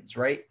tokens,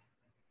 right?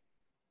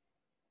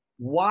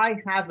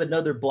 Why have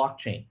another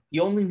blockchain?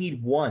 You only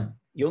need one.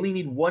 You only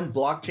need one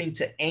blockchain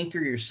to anchor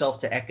yourself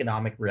to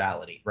economic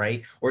reality,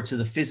 right? Or to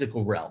the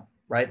physical realm,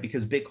 right?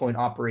 Because Bitcoin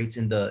operates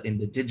in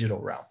the digital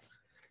realm.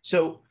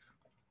 So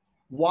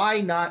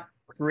why not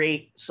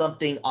create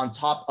something on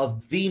top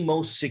of the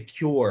most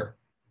secure,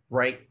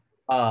 right?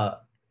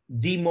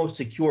 The most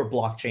secure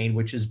blockchain,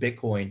 which is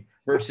Bitcoin,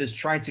 versus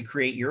trying to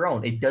create your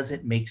own. It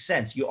doesn't make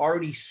sense. You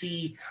already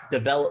see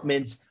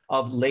developments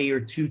of layer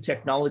 2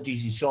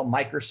 technologies. You saw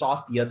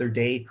Microsoft the other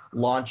day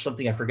launch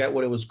something, I forget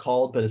what it was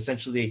called, but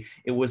essentially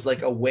it was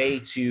like a way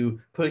to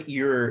put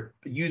your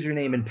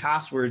username and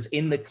passwords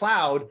in the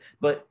cloud.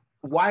 But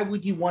why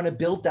would you want to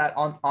build that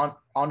on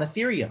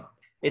Ethereum?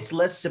 It's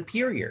less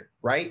superior,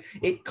 right?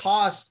 It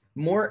costs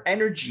more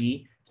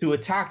energy to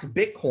attack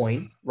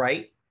Bitcoin,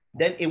 right,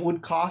 than it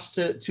would cost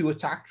to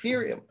attack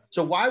Ethereum.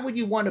 So why would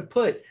you want to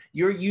put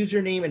your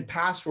username and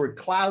password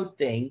cloud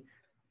thing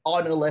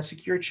on a less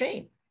secure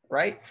chain,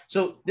 right?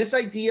 So this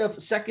idea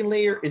of second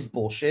layer is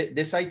bullshit.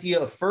 This idea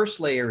of first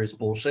layer is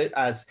bullshit,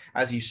 as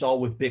you saw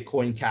with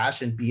Bitcoin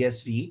Cash and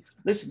BSV.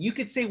 Listen, you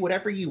could say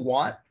whatever you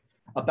want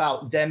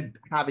about them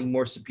having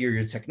more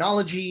superior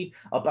technology,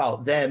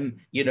 about them,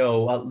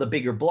 the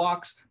bigger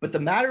blocks. But the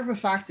matter of the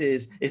fact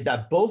is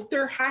that both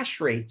their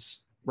hash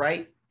rates,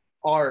 right,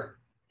 are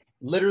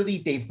literally,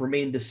 they've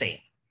remained the same,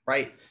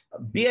 right?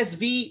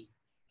 BSV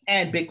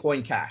and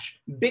Bitcoin Cash.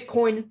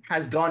 Bitcoin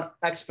has gone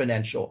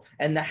exponential,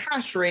 and the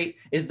hash rate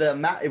is the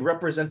amount, it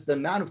represents the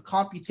amount of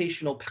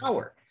computational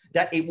power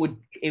that it would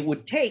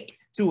take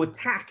to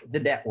attack the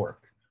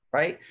network,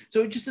 right?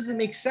 So it just doesn't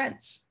make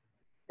sense.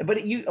 But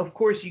of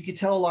course, you could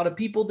tell a lot of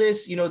people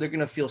this, they're going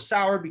to feel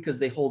sour because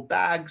they hold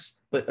bags.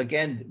 But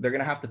again, they're going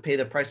to have to pay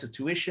the price of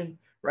tuition,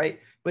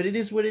 right? But it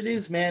is what it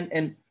is, man.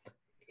 And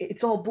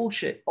it's all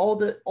bullshit. All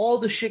the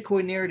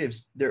shitcoin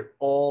narratives, they're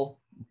all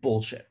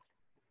bullshit.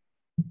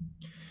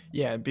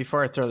 Yeah,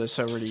 before I throw this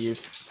over to you,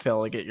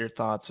 Phil, to get your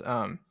thoughts.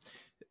 A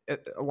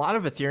lot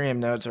of Ethereum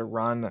nodes are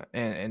run,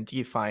 and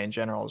DeFi in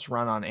general is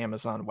run on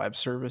Amazon Web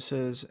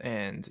Services,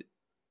 and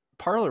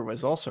Parler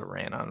was also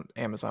ran on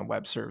Amazon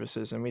Web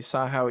Services, and we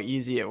saw how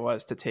easy it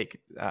was to take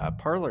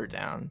Parler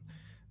down.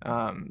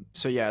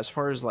 So yeah, as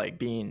far as like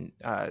being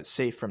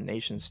safe from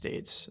nation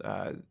states,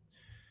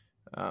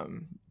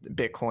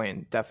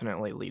 Bitcoin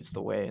definitely leads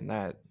the way in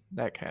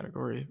that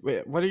category.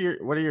 What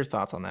are your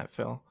thoughts on that,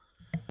 Phil?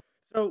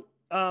 So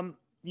why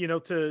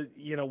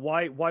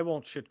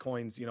won't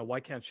shitcoins? Why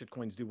can't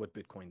shitcoins do what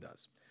Bitcoin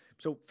does?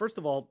 So first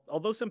of all,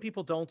 although some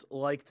people don't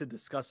like to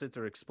discuss it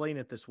or explain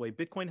it this way,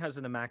 Bitcoin has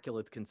an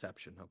immaculate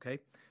conception, okay?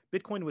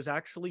 Bitcoin was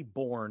actually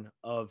born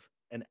of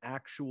an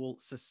actual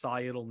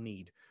societal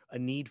need, a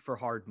need for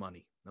hard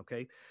money,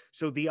 okay?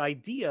 So the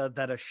idea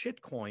that a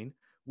shitcoin,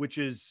 which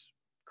is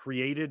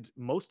created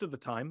most of the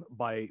time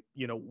by,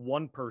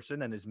 one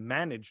person and is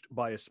managed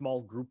by a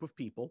small group of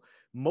people,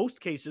 most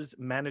cases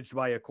managed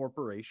by a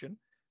corporation,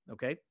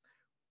 okay?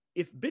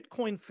 If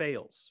Bitcoin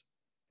fails,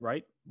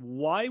 right?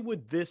 Why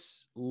would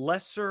this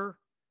lesser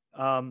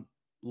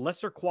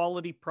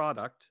quality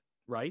product,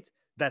 right,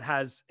 that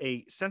has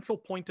a central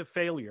point of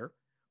failure,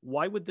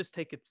 why would this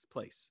take its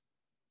place?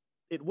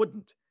 It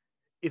wouldn't.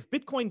 If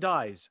Bitcoin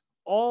dies,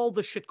 all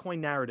the shitcoin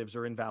narratives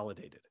are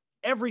invalidated.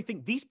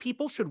 Everything. These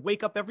people should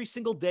wake up every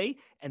single day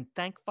and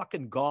thank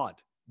fucking God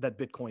that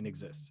Bitcoin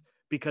exists,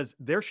 because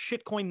their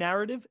shitcoin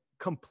narrative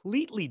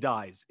completely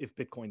dies if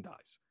Bitcoin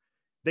dies.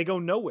 They go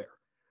nowhere.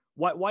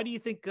 Why do you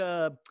think?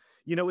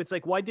 It's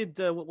like, why did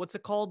what's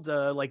it called?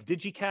 Like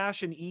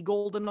DigiCash and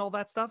eGold and all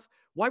that stuff.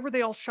 Why were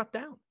they all shut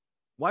down?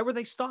 Why were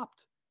they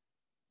stopped?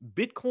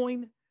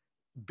 Bitcoin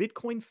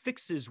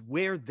fixes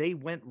where they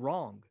went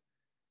wrong.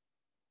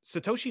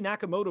 Satoshi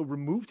Nakamoto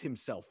removed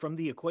himself from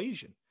the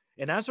equation,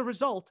 and as a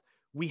result,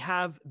 we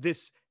have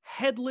this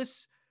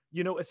headless,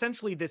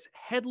 essentially this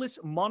headless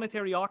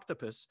monetary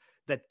octopus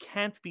that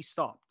can't be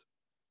stopped,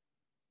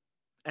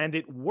 and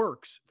it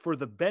works for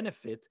the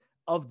benefit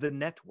of the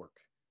network.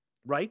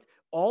 Right?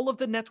 All of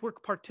the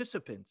network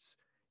participants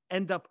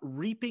end up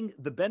reaping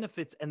the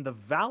benefits and the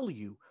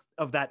value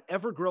of that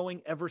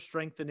ever-growing,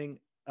 ever-strengthening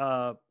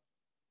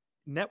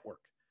network.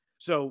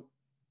 So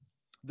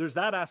there's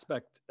that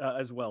aspect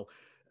as well.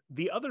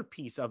 The other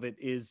piece of it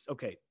is,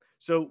 okay,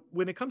 so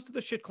when it comes to the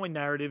shitcoin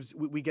narratives,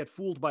 we get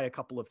fooled by a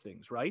couple of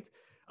things, right?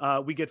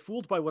 We get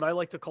fooled by what I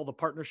like to call the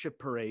partnership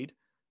parade.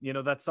 You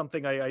know, that's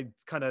something I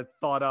kind of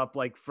thought up,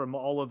 like from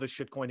all of the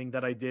shitcoining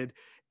that I did.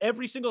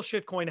 Every single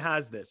shitcoin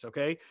has this,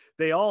 okay?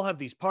 They all have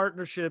these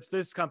partnerships.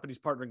 This company's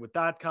partnering with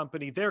that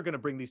company. They're going to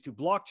bring these two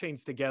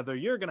blockchains together.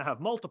 You're going to have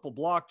multiple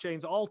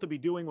blockchains, all to be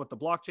doing what the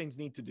blockchains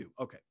need to do.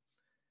 Okay.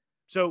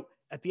 So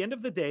at the end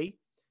of the day,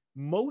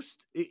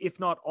 most, if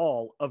not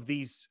all, of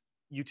these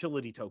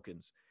utility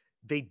tokens,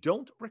 they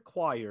don't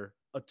require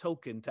a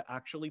token to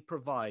actually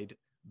provide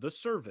the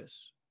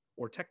service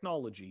or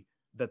technology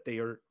that they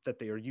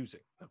are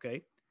using.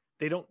 Okay,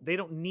 they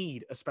don't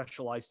need a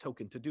specialized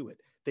token to do it.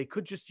 They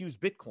could just use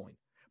Bitcoin.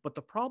 But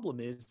the problem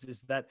is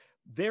that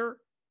their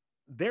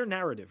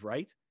narrative,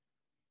 right?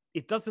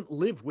 It doesn't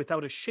live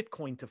without a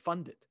shitcoin to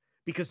fund it,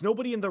 because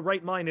nobody in their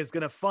right mind is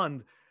going to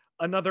fund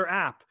another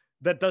app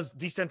that does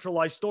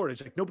decentralized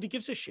storage. Like, nobody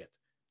gives a shit.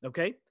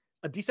 Okay,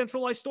 a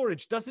decentralized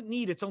storage doesn't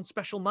need its own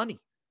special money.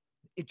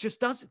 It just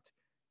doesn't.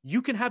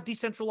 You can have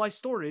decentralized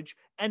storage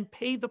and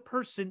pay the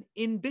person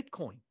in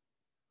Bitcoin,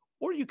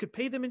 or you could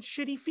pay them in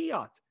shitty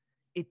fiat.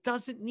 It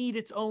doesn't need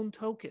its own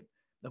token.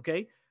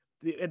 Okay.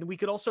 And we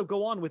could also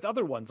go on with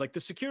other ones like the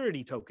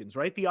security tokens,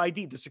 right?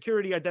 The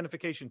security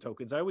identification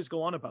tokens. I always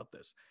go on about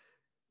this.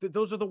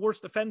 Those are the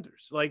worst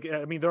offenders. Like,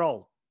 I mean, they're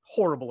all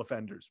horrible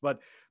offenders, but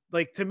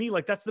like, to me,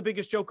 like, that's the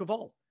biggest joke of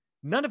all.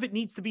 None of it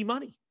needs to be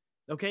money.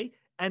 Okay.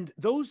 And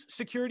those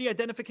security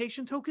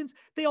identification tokens,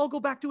 they all go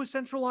back to a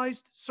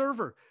centralized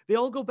server. They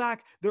all go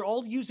back. They're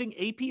all using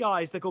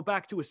APIs that go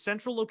back to a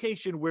central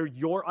location where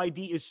your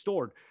ID is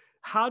stored.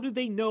 How do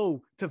they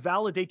know to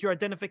validate your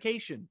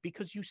identification?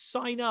 Because you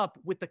sign up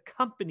with the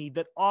company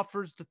that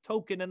offers the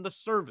token and the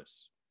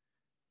service.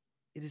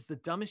 It is the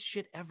dumbest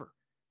shit ever.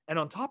 And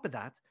on top of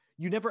that,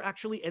 you never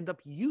actually end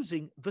up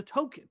using the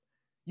token.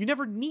 You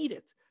never need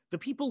it. The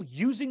people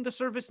using the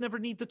service never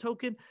need the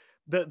token.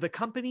 The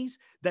companies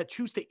that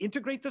choose to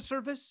integrate the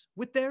service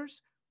with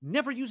theirs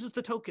never uses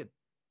the token.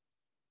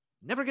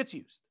 Never gets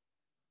used.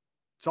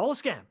 It's all a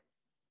scam.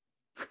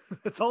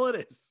 That's all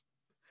it is.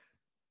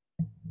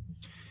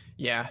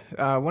 Yeah.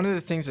 One of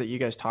the things that you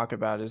guys talk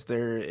about is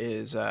there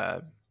is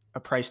a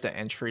price to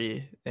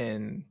entry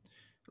in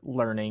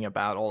learning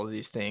about all of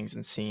these things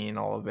and seeing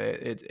all of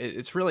it.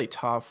 It's really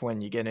tough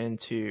when you get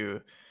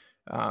into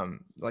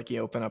like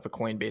you open up a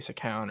Coinbase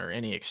account or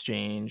any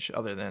exchange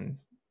other than,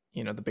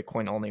 you know, the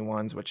Bitcoin only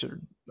ones, which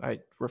I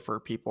refer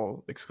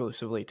people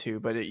exclusively to.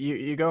 But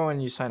you go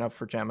and you sign up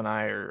for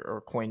Gemini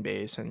or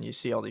Coinbase and you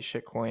see all these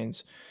shit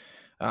coins.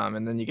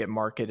 And then you get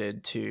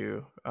marketed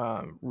to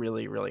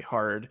really, really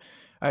hard.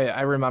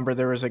 I remember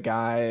there was a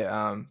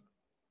guy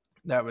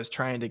that was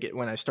trying to get,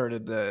 when I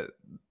started the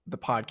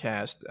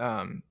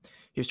podcast,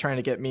 he was trying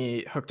to get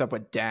me hooked up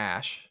with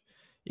Dash,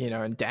 you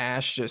know, and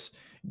Dash just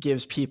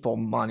gives people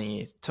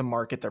money to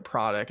market their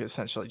product,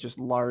 essentially just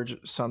large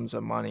sums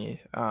of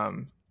money.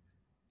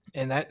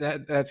 And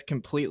that's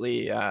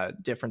completely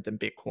different than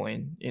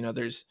Bitcoin. You know,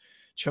 there's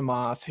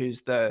Chamath,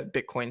 who's the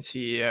Bitcoin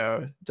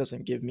CEO,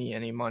 doesn't give me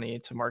any money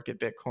to market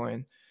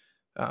Bitcoin.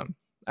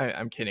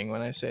 I'm kidding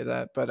when I say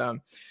that, but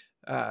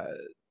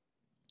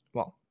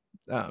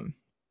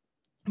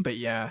but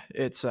yeah,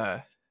 it's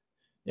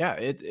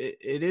it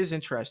is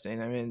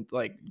interesting. I mean,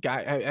 like,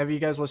 have you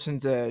guys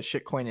listened to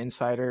Shitcoin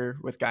Insider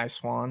with Guy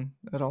Swan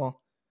at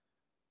all?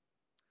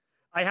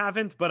 I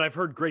haven't, but I've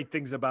heard great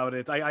things about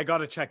it. I got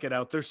to check it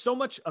out. There's so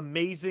much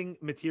amazing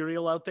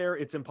material out there.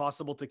 It's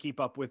impossible to keep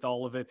up with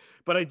all of it,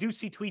 but I do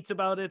see tweets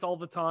about it all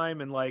the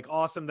time, and like,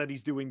 awesome that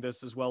he's doing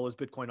this as well as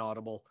Bitcoin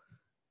Audible.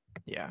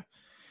 Yeah.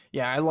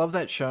 Yeah, I love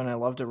that show, and I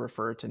love to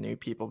refer to new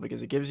people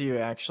because it gives you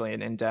actually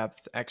an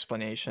in-depth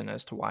explanation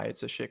as to why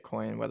it's a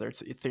shitcoin, whether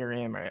it's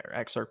Ethereum or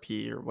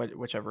XRP or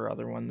whichever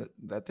other one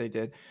that they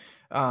did.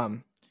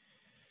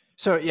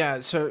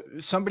 So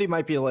somebody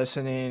might be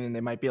listening and they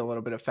might be a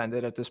little bit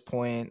offended at this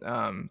point.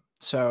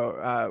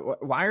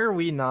 Why are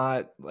we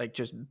not like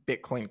just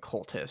Bitcoin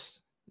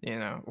cultists? You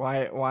know,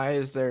 why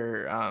is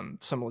there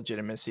some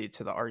legitimacy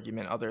to the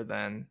argument other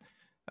than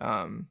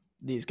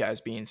these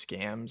guys being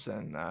scams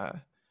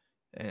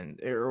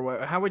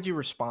or how would you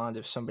respond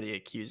if somebody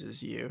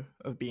accuses you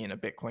of being a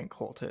Bitcoin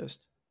cultist?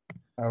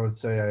 I would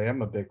say I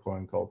am a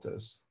Bitcoin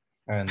cultist.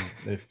 And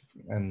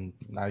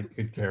I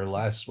could care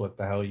less what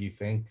the hell you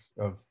think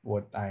of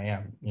what I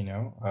am, you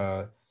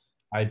know.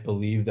 I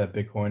believe that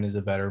Bitcoin is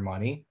a better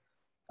money.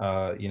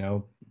 You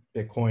know,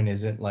 Bitcoin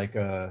isn't like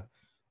a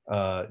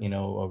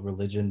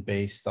religion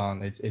based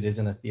on it. It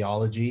isn't a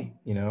theology,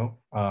 you know.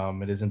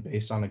 It isn't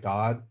based on a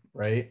God,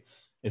 right?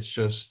 It's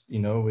just, you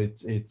know,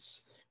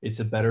 it's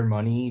a better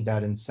money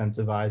that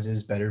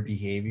incentivizes better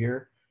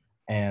behavior.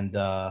 And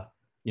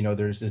you know,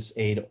 there's this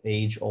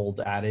age-old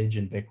adage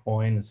in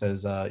Bitcoin that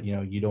says, you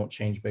know, you don't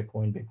change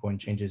Bitcoin, Bitcoin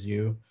changes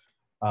you.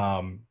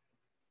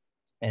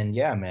 And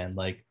yeah, man,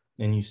 like,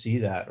 and you see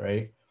that,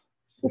 right?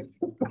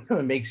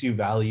 It makes you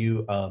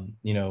value,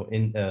 you know,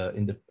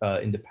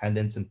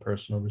 independence and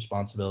personal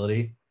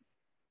responsibility.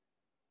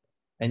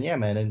 And yeah,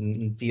 man,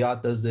 and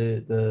fiat does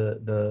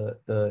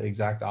the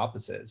exact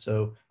opposite.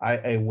 So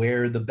I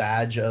wear the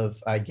badge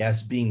of, I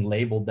guess, being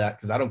labeled that,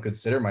 because I don't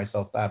consider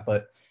myself that,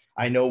 but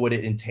I know what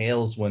it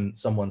entails when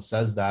someone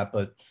says that,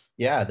 but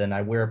yeah, then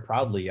I wear it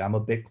proudly. I'm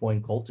a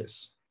Bitcoin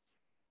cultist.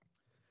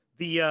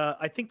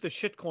 I think the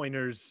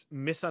shitcoiners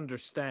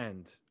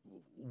misunderstand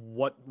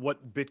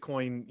what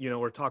Bitcoin,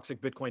 or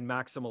toxic Bitcoin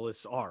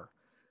maximalists are.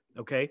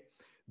 Okay,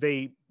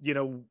 they,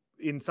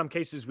 in some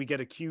cases we get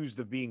accused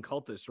of being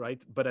cultists,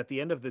 right? But at the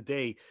end of the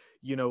day,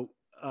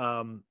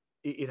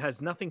 it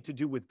has nothing to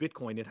do with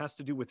Bitcoin. It has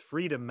to do with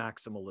freedom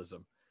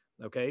maximalism.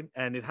 Okay,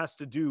 and it has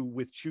to do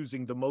with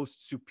choosing the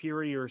most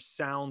superior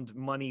sound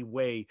money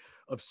way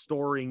of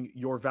storing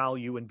your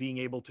value and being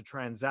able to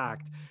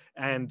transact,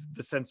 and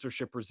the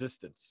censorship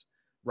resistance,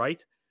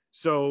 right?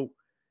 So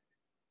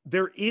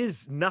there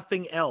is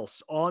nothing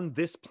else on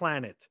this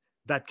planet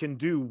that can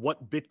do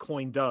what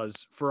Bitcoin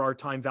does for our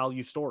time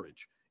value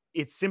storage.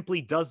 It simply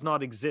does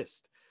not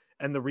exist.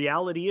 And the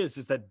reality is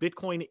that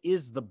Bitcoin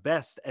is the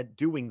best at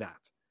doing that.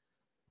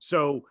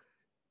 So,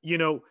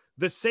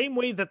 the same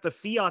way that the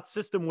fiat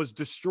system was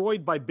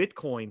destroyed by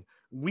Bitcoin,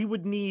 we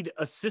would need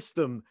a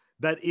system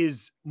that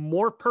is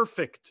more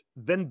perfect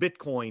than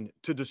Bitcoin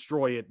to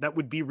destroy it. That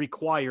would be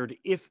required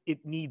if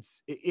it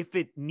needs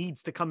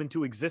to come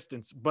into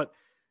existence. But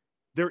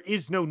there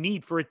is no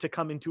need for it to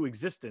come into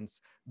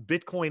existence.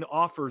 Bitcoin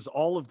offers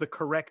all of the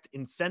correct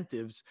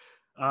incentives,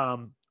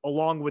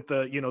 along with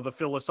the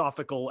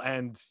philosophical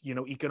and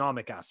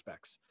economic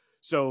aspects.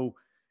 So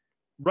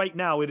right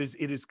now it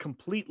is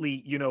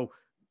completely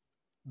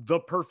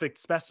the perfect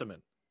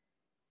specimen.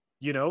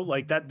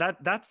 Like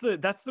that's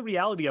the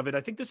reality of it.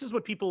 I think this is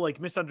what people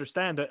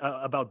misunderstand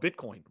about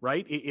Bitcoin,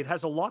 right? It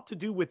has a lot to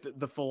do with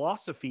the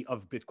philosophy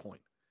of Bitcoin.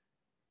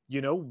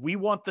 We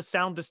want the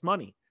soundest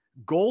money.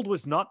 Gold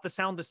was not the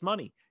soundest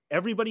money.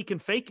 Everybody can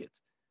fake it.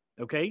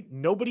 Okay,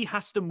 nobody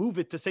has to move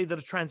it to say that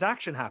a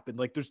transaction happened.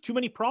 Like, there's too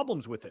many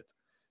problems with it.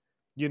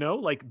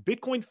 Like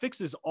Bitcoin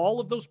fixes all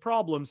of those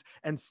problems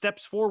and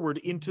steps forward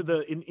into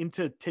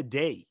into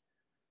today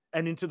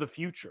and into the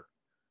future.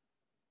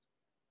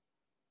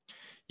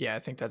 Yeah, I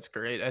think that's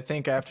great. I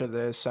think after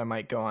this, I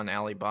might go on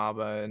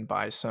Alibaba and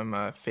buy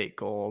some fake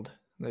gold.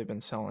 They've been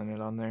selling it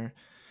on there.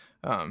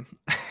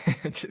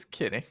 Just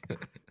kidding.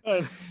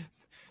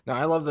 No,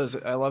 I love those.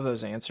 I love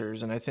those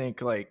answers, and I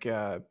think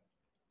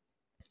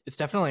it's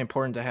definitely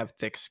important to have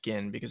thick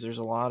skin, because there's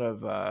a lot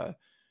of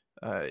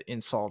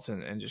insults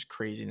and just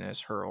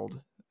craziness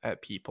hurled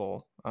at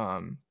people.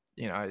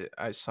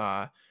 I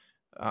saw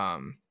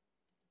an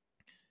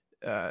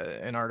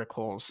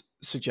article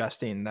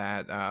suggesting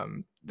that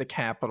the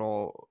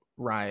Capitol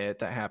riot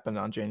that happened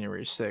on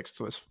January 6th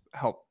was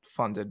helped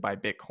funded by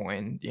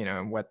Bitcoin,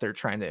 and what they're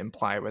trying to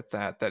imply with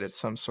that it's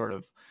some sort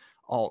of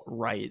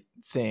alt-right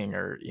thing,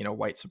 or,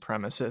 white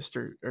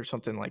supremacist or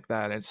something like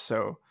that. It's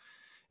so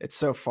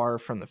far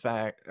from the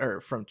fact, or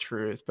from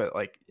truth, but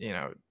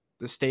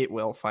the state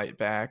will fight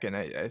back. And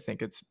I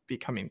think it's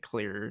becoming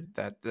clear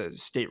that the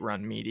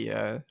state-run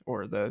media,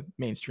 or the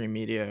mainstream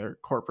media, or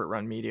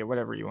corporate-run media,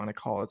 whatever you want to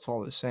call it, it's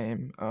all the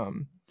same,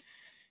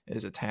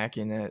 is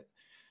attacking it.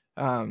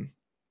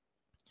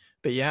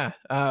 But yeah,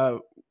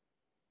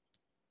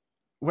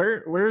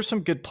 where are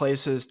some good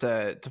places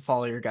to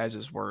follow your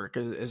guys' work?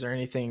 Is there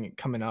anything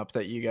coming up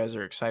that you guys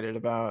are excited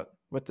about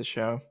with the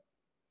show?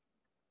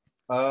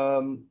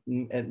 And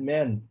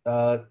man,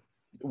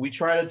 we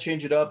try to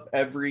change it up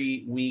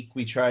every week.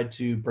 We try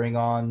to bring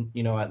on,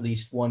 at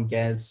least one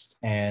guest,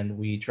 and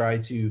we try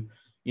to,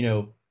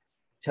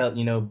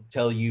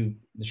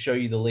 show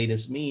you the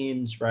latest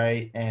memes,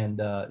 right?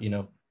 And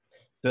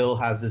Phil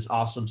has this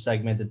awesome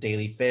segment, the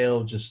Daily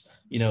Fail, just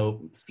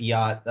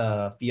fiat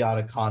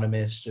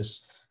economists,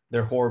 just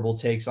their horrible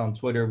takes on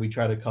Twitter. We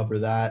try to cover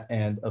that,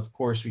 and of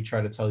course, we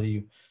try to tell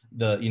you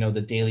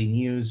the daily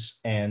news.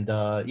 And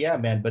yeah,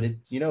 man, but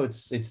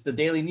it's the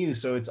daily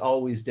news, so it's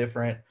always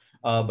different.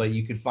 But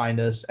you could find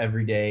us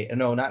every day.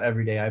 No, not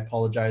every day. I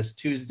apologize.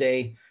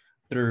 Tuesday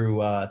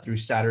through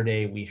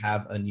Saturday, we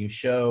have a new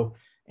show,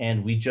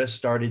 and we just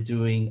started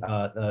doing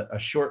a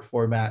short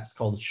format. It's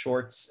called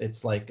Shorts.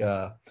 It's like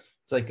a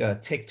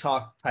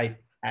TikTok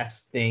type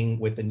thing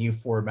with a new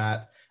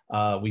format.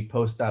 We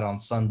post that on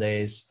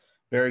Sundays.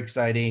 Very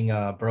exciting,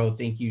 bro.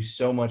 Thank you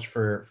so much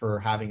for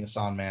having us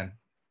on, man.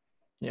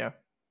 Yeah,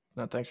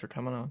 no, thanks for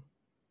coming on.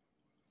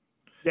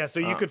 Yeah, so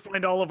you could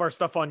find all of our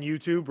stuff on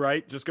YouTube,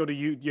 right? Just go to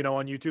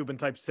on YouTube and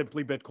type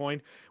Simply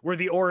Bitcoin. We're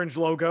the orange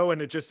logo,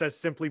 and it just says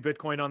Simply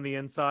Bitcoin on the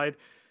inside.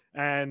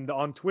 And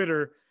on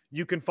Twitter,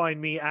 you can find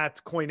me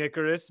at Coin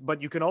Icarus,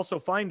 but you can also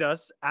find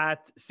us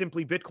at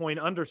Simply Bitcoin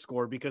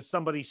 _ because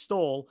somebody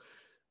stole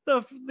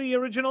the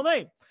original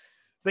name.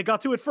 They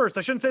got to it first.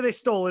 I shouldn't say they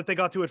stole it. They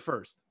got to it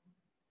first.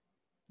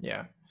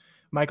 Yeah.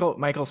 Michael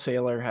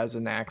Saylor has a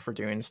knack for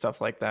doing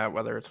stuff like that,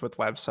 whether it's with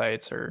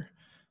websites or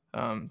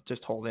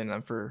just holding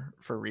them for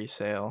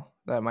resale.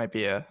 That might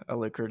be a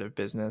lucrative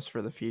business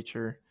for the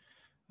future.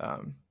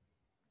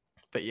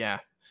 But yeah,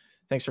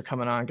 thanks for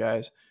coming on,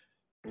 guys.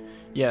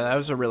 Yeah, that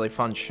was a really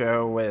fun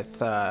show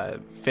with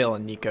Phil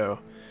and Nico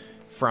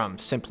from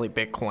Simply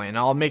Bitcoin.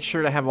 I'll make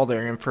sure to have all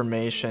their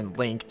information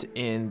linked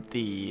in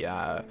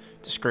the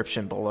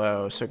description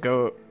below. So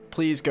go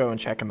please go and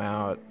check them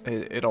out.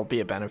 It'll be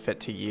a benefit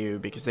to you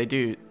because they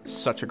do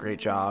such a great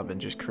job and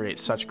just create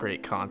such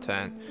great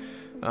content.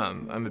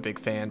 I'm a big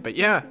fan. But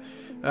yeah,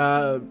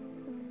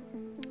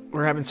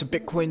 we're having some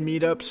Bitcoin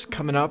meetups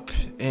coming up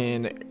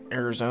in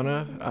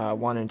Arizona,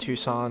 one in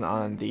Tucson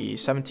on the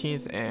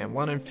 17th and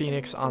one in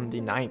Phoenix on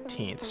the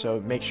 19th. So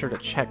make sure to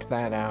check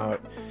that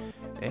out.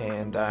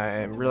 And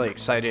I'm really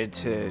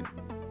excited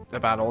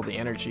about all the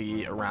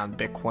energy around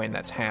Bitcoin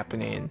that's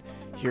happening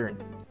here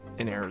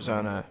in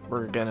Arizona.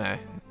 We're going to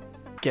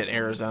get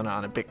Arizona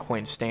on a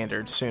Bitcoin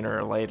standard sooner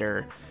or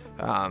later.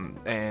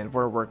 And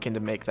we're working to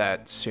make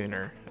that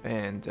sooner.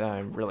 And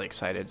I'm really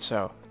excited.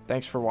 So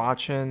thanks for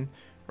watching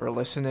or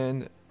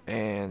listening,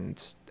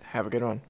 and have a good one.